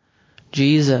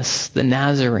 Jesus, the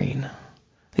Nazarene.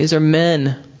 These are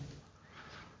men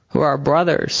who are our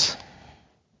brothers.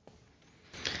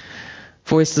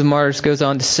 Voice of the Martyrs goes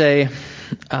on to say,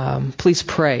 please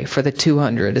pray for the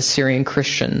 200 Assyrian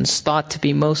Christians, thought to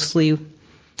be mostly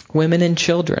women and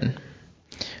children,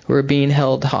 who are being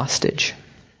held hostage.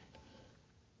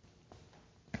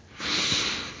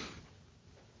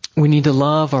 We need to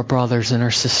love our brothers and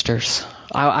our sisters.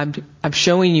 I'm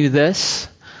showing you this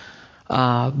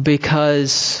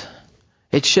because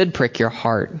it should prick your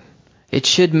heart. It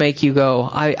should make you go,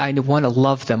 I want to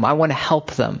love them. I want to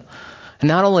help them. And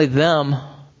not only them,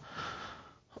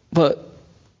 but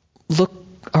look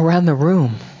around the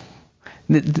room.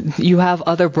 You have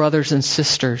other brothers and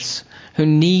sisters who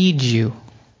need you.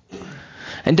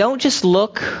 And don't just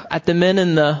look at the men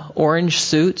in the orange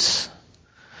suits.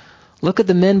 Look at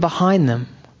the men behind them.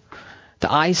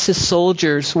 The ISIS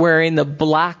soldiers wearing the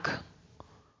black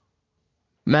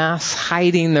masks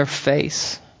hiding their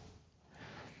face.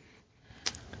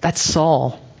 That's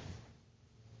Saul.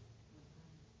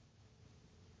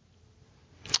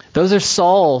 Those are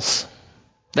Sauls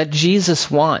that Jesus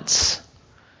wants.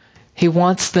 He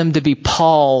wants them to be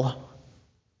Paul.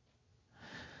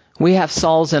 We have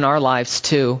Sauls in our lives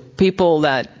too. People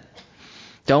that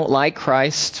don't like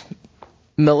Christ,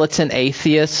 militant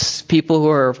atheists, people who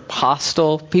are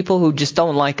hostile, people who just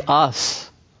don't like us.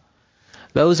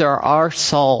 Those are our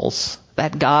Sauls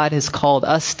that God has called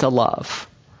us to love.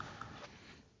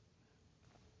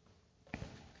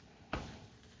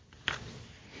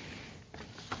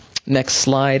 Next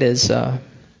slide is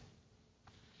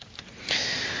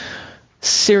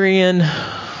Syrian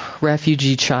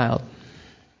refugee child.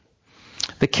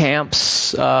 The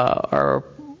camps are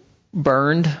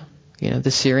burned.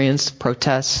 The Syrians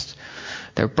protest.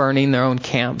 They're burning their own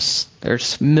camps.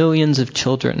 There's millions of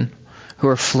children who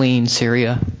are fleeing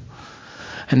Syria.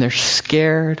 And they're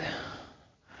scared.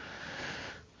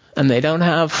 And they don't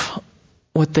have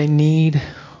what they need.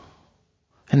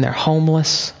 And they're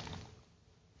homeless.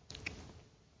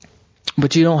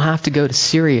 But you don't have to go to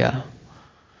Syria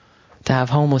to have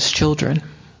homeless children.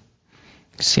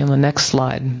 You see on the next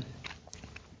slide.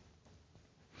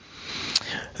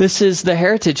 This is the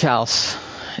Heritage House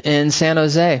in San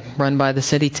Jose, run by the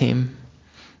city team.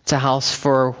 It's a house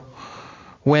for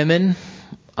women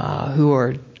who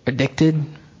are addicted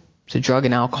to drug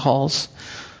and alcohol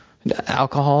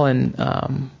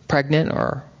and pregnant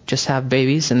or just have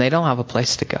babies, and they don't have a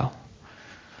place to go.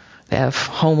 They have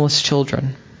homeless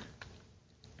children.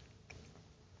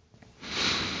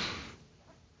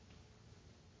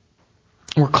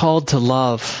 We're called to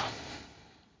love.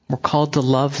 We're called to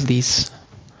love these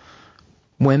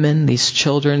women, these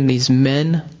children, these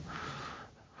men,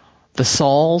 the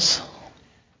Sauls.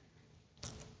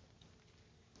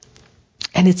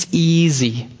 And it's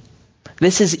easy.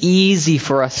 This is easy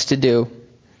for us to do.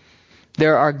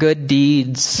 There are good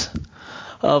deeds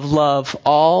of love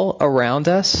all around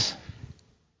us.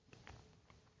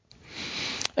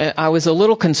 And I was a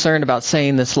little concerned about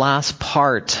saying this last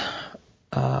part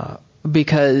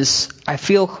because I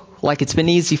feel like it's been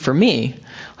easy for me.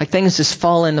 Like things just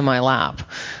fall into my lap,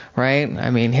 right?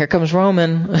 I mean, here comes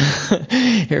Roman.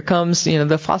 Here comes,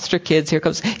 the foster kids. Here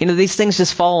comes, these things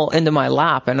just fall into my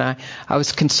lap. And I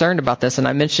was concerned about this, and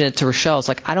I mentioned it to Rochelle. It's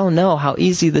like, I don't know how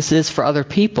easy this is for other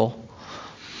people.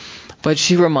 But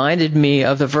she reminded me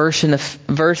of the verse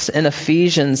in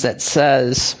Ephesians that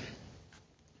says,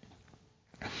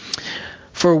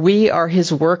 "For we are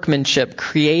his workmanship,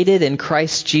 created in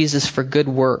Christ Jesus for good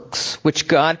works, which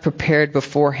God prepared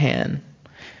beforehand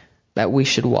that we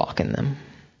should walk in them."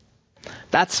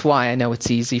 That's why I know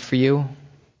it's easy for you.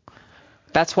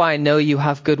 That's why I know you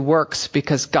have good works,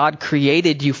 because God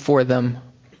created you for them.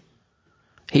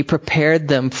 He prepared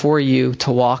them for you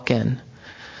to walk in.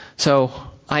 So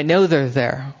I know they're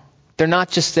there. They're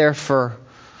not just there for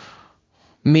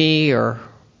me or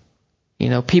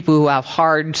people who have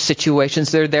hard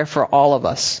situations. They're there for all of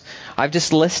us. I've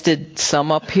just listed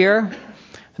some up here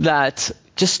that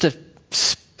just to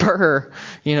spur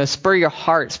your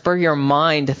heart, spur your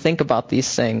mind to think about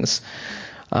these things.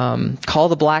 Call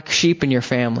the black sheep in your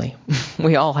family.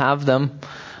 We all have them.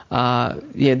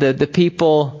 The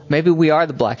people, maybe we are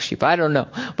the black sheep. I don't know.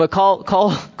 But call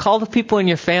the people in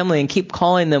your family and keep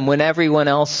calling them when everyone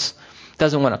else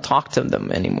doesn't want to talk to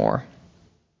them anymore.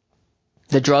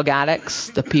 The drug addicts,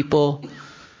 the people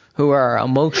who are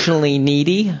emotionally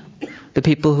needy, the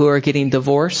people who are getting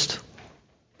divorced.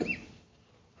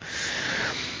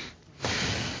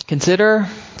 Consider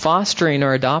fostering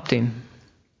or adopting.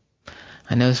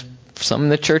 I know some in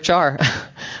the church are,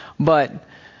 but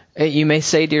you may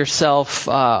say to yourself,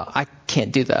 I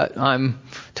can't do that. I'm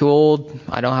too old.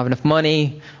 I don't have enough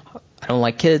money. I don't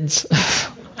like kids.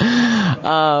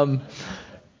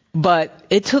 But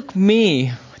it took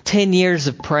me 10 years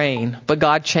of praying, but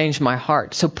God changed my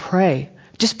heart. So pray.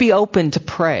 Just be open to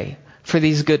pray for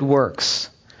these good works.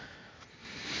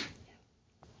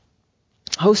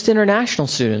 Host international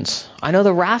students. I know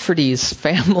the Rafferty's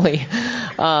family.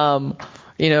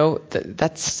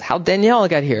 That's how Danielle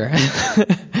got here.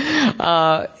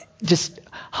 Just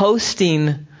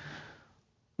hosting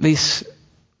these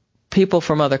people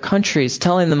from other countries,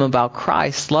 telling them about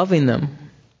Christ, loving them.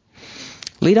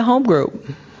 Lead a home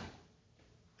group.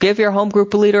 Give your home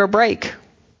group leader a break.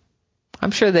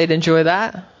 I'm sure they'd enjoy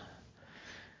that.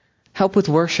 Help with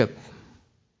worship.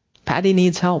 Patty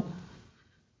needs help.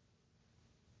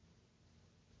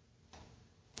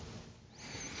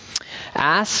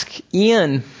 Ask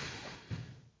Ian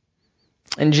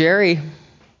and Jerry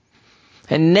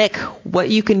and Nick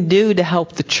what you can do to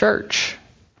help the church.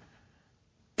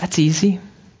 That's easy.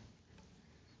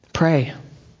 Pray.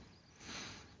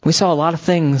 We saw a lot of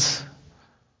things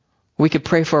we could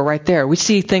pray for right there. We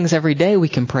see things every day we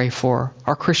can pray for.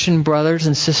 Our Christian brothers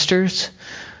and sisters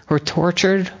who are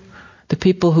tortured, the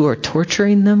people who are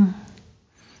torturing them,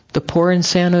 the poor in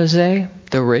San Jose,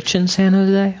 the rich in San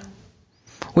Jose.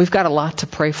 We've got a lot to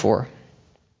pray for.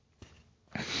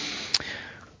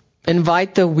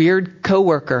 Invite the weird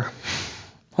coworker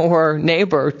or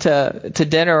neighbor to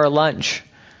dinner or lunch.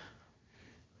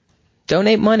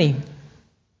 Donate money.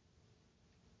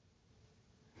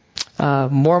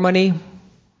 More money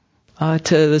to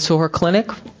the Sohar Clinic,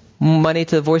 money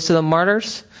to the Voice of the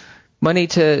Martyrs, money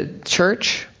to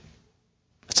church.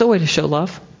 It's a way to show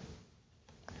love.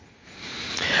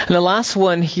 And the last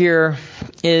one here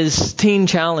is Teen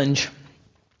Challenge.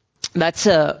 That's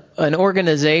an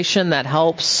organization that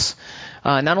helps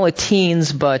not only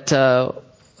teens, but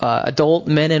adult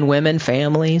men and women,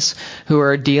 families who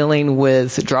are dealing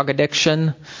with drug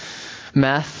addiction,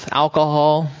 meth,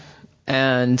 alcohol,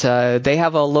 and they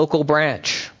have a local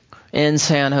branch in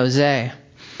San Jose.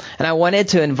 And I wanted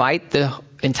to invite the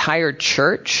entire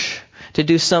church to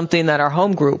do something that our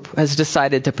home group has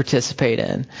decided to participate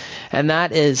in. And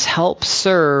that is help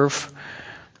serve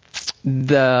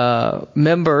the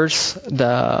members,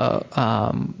 the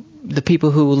people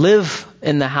who live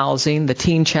in the housing, the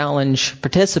Teen Challenge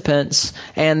participants,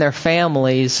 and their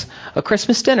families a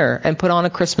Christmas dinner and put on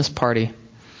a Christmas party.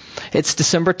 It's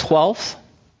December 12th,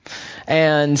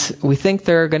 and we think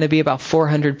there are going to be about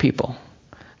 400 people.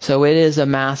 So it is a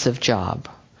massive job.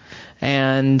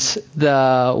 And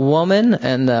the woman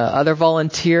and the other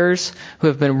volunteers who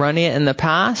have been running it in the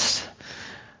past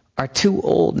are too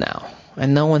old now,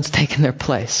 and no one's taken their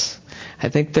place. I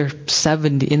think they're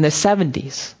in their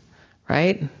 70s,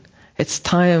 right? It's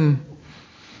time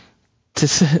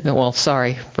to, well,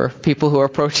 sorry for people who are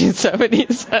approaching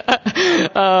 70s.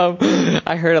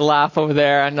 I heard a laugh over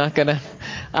there. I'm not going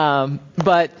to,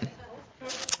 but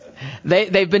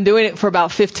they've been doing it for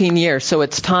about 15 years, so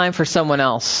it's time for someone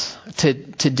else to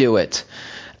do it.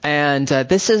 And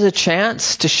this is a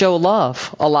chance to show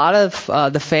love. A lot of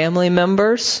the family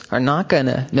members are not going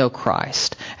to know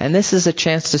Christ. And this is a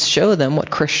chance to show them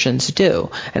what Christians do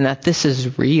and that this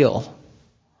is real.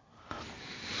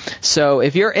 So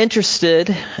if you're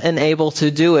interested and able to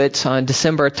do it on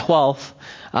December 12th,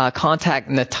 contact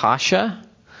Natasha.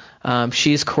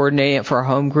 She's coordinating it for our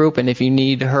home group. And if you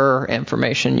need her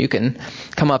information, you can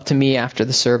come up to me after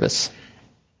the service.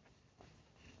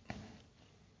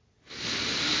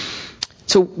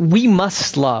 So we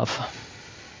must love.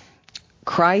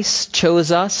 Christ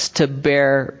chose us to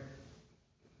bear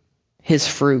His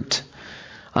fruit.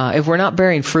 If we're not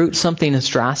bearing fruit, something is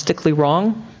drastically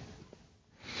wrong.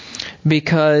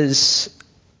 Because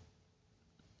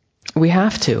we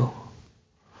have to.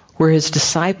 We're His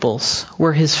disciples.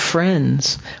 We're His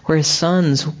friends. We're His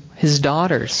sons, His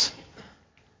daughters.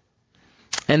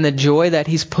 And the joy that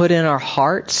He's put in our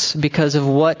hearts because of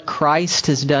what Christ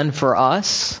has done for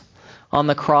us on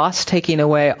the cross, taking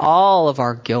away all of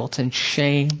our guilt and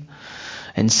shame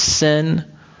and sin.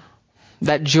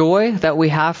 That joy that we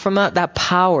have from that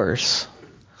powers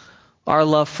our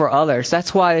love for others.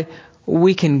 That's why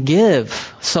we can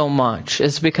give so much.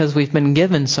 It's because we've been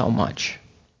given so much.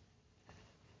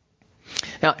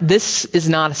 Now, this is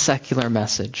not a secular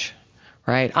message,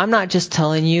 right? I'm not just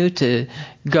telling you to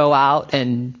go out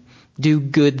and do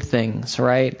good things,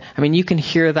 right? I mean, you can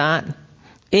hear that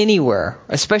anywhere,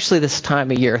 especially this time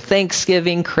of year.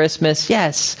 Thanksgiving, Christmas,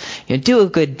 yes, do a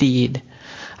good deed.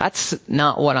 That's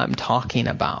not what I'm talking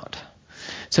about.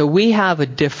 So we have a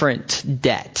different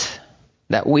debt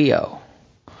that we owe.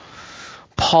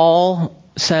 Paul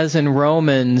says in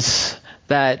Romans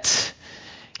that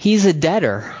he's a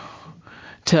debtor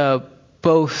to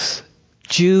both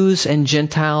Jews and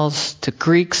Gentiles, to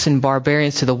Greeks and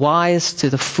barbarians, to the wise, to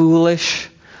the foolish.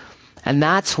 And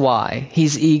that's why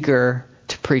he's eager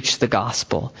to preach the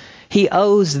gospel. He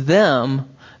owes them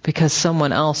because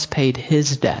someone else paid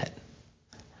his debt.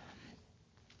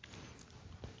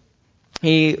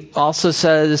 He also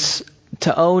says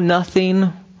to owe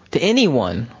nothing to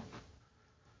anyone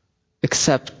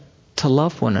except to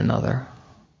love one another.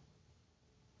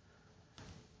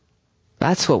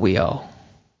 That's what we owe.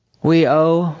 We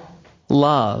owe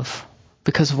love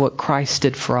because of what Christ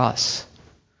did for us.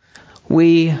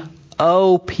 We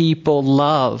owe people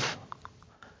love.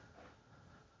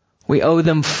 We owe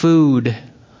them food.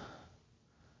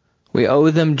 We owe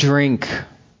them drink.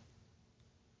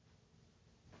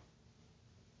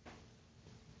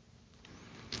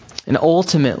 And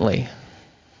ultimately,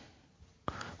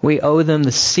 we owe them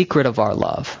the secret of our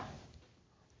love,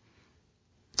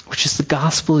 which is the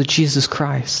gospel of Jesus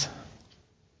Christ.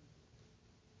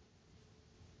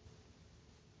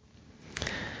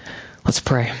 Let's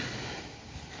pray.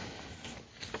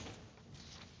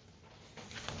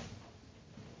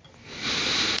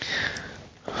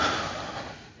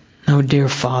 Oh, dear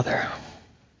Father,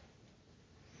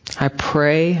 I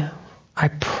pray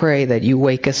that you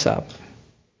wake us up.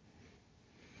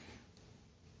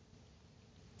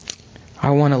 I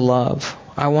want to love.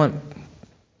 I want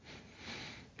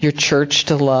your church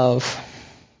to love.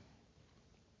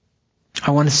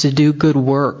 I want us to do good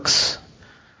works,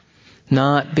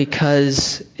 not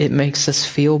because it makes us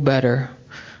feel better,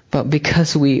 but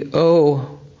because we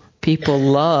owe people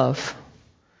love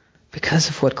because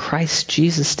of what Christ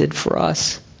Jesus did for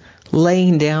us,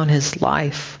 laying down his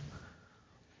life.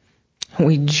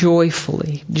 We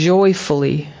joyfully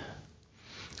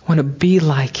want to be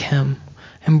like him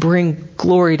and bring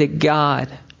glory to God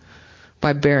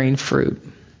by bearing fruit.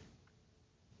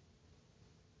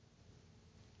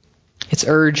 It's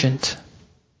urgent.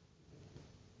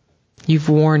 You've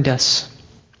warned us,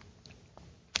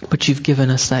 but you've given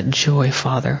us that joy,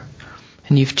 Father,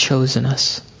 and you've chosen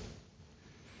us.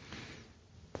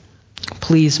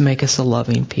 Please make us a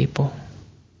loving people.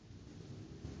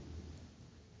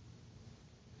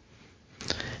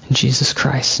 In Jesus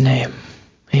Christ's name,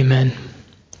 amen.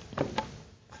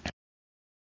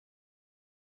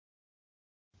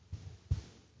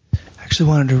 I actually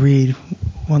wanted to read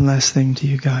one last thing to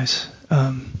you guys.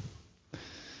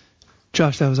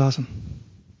 Josh, that was awesome.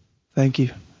 Thank you.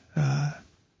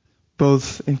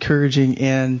 Both encouraging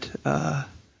and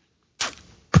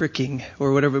pricking,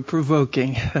 or whatever,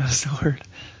 provoking. That was the word.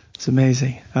 It's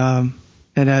amazing. And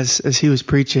as he was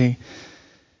preaching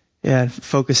and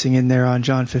focusing in there on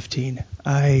John 15,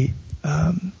 I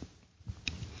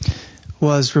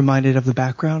was reminded of the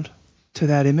background to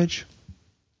that image.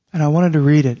 And I wanted to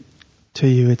read it to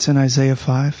you. It's in Isaiah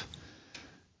 5.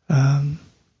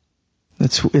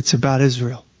 It's about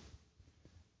Israel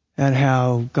and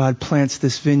how God plants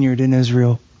this vineyard in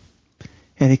Israel,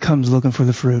 and he comes looking for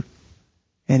the fruit,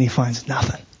 and he finds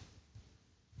nothing.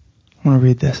 I want to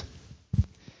read this.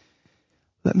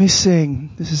 Let me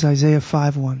sing. This is Isaiah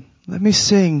 5:1. Let me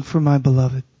sing for my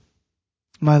beloved,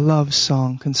 my love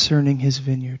song concerning his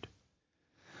vineyard.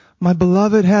 My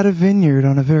beloved had a vineyard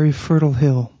on a very fertile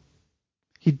hill.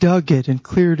 He dug it and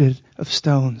cleared it of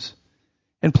stones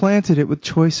and planted it with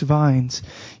choice vines.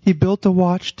 He built a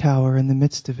watchtower in the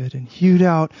midst of it and hewed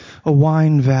out a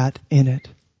wine vat in it.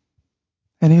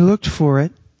 And he looked for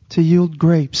it to yield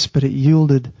grapes, but it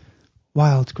yielded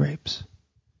wild grapes.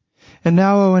 And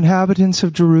now, O inhabitants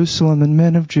of Jerusalem and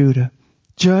men of Judah,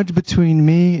 judge between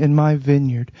me and my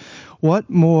vineyard. What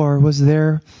more was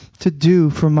there to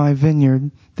do for my vineyard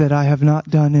that I have not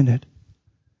done in it?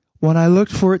 When I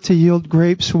looked for it to yield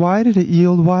grapes, why did it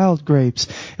yield wild grapes?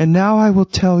 And now I will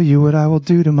tell you what I will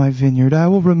do to my vineyard. I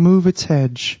will remove its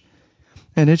hedge,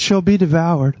 and it shall be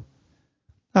devoured.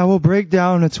 I will break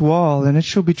down its wall, and it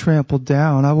shall be trampled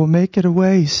down. I will make it a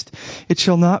waste. It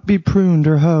shall not be pruned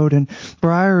or hoed, and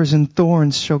briars and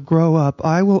thorns shall grow up.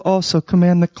 I will also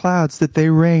command the clouds that they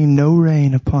rain no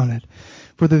rain upon it.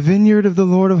 For the vineyard of the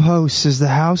Lord of hosts is the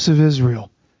house of Israel,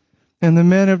 and the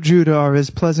men of Judah are his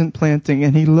pleasant planting.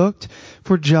 And he looked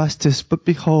for justice, but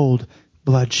behold,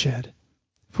 bloodshed.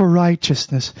 For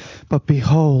righteousness, but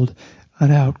behold,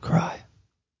 an outcry.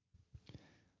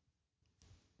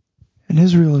 And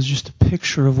Israel is just a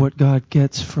picture of what God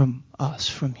gets from us,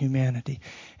 from humanity.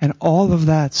 And all of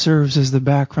that serves as the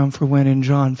background for when in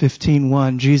John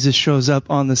 15:1, Jesus shows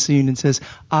up on the scene and says,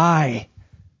 I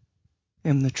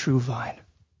am the true vine.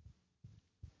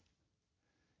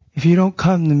 If you don't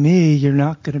come to me, you're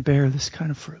not going to bear this kind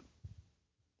of fruit.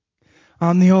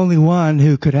 I'm the only one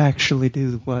who could actually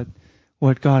do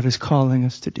what God is calling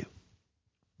us to do.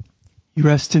 You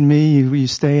rest in me, you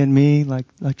stay in me,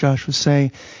 like Josh was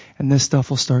saying, and this stuff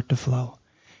will start to flow.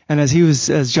 And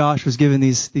as Josh was giving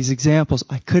these examples,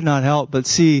 I could not help but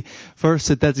see first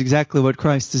that that's exactly what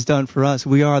Christ has done for us.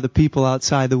 We are the people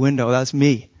outside the window. That's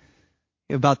me,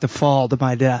 about to fall to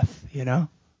my death, you know.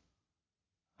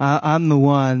 I'm the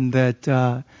one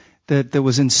that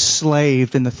was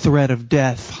enslaved, and the threat of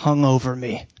death hung over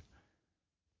me.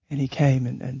 And he came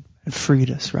and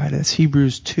freed us, right? As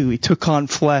Hebrews 2, he took on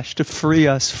flesh to free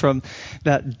us from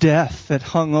that death that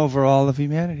hung over all of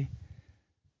humanity.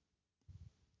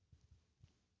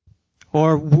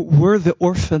 Or we're the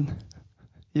orphan,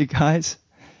 you guys.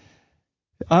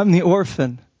 I'm the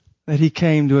orphan that he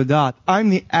came to adopt. I'm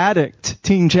the addict,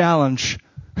 Teen Challenge.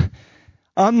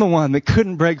 I'm the one that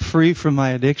couldn't break free from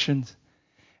my addictions.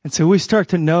 And so we start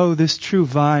to know this true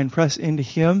vine, press into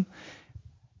him,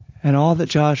 and all that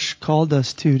Josh called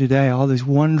us to today, all these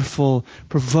wonderful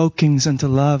provokings unto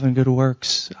love and good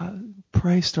works,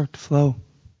 pray start to flow.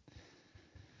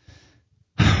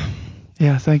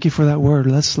 Yeah, thank you for that word.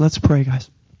 Let's pray, guys.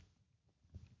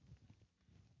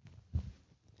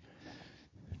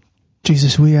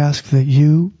 Jesus, we ask that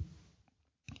you,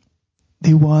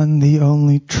 the one, the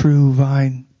only true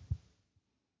vine,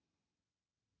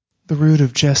 the root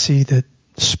of Jesse that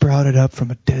sprouted up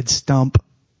from a dead stump,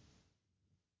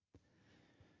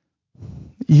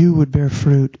 you would bear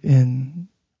fruit in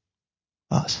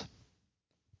us.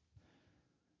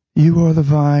 You are the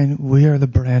vine, we are the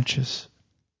branches.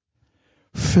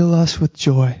 Fill us with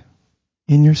joy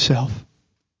in yourself,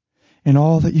 in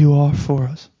all that you are for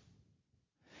us,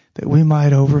 that we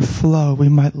might overflow, we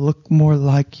might look more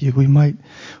like you, we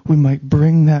might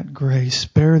bring that grace,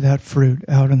 bear that fruit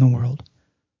out in the world.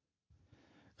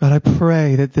 God, I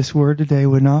pray that this word today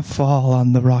would not fall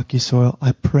on the rocky soil.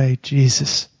 I pray,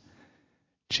 Jesus,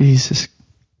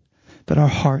 that our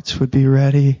hearts would be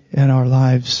ready and our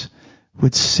lives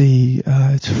would see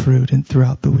its fruit and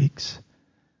throughout the weeks.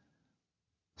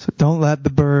 So don't let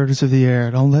the birds of the air,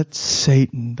 don't let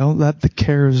Satan, don't let the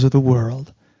cares of the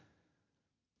world,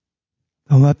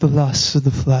 don't let the lusts of the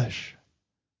flesh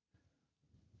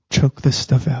choke this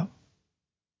stuff out.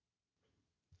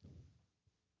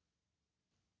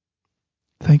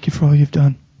 Thank you for all you've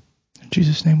done. In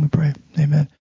Jesus' name we pray. Amen.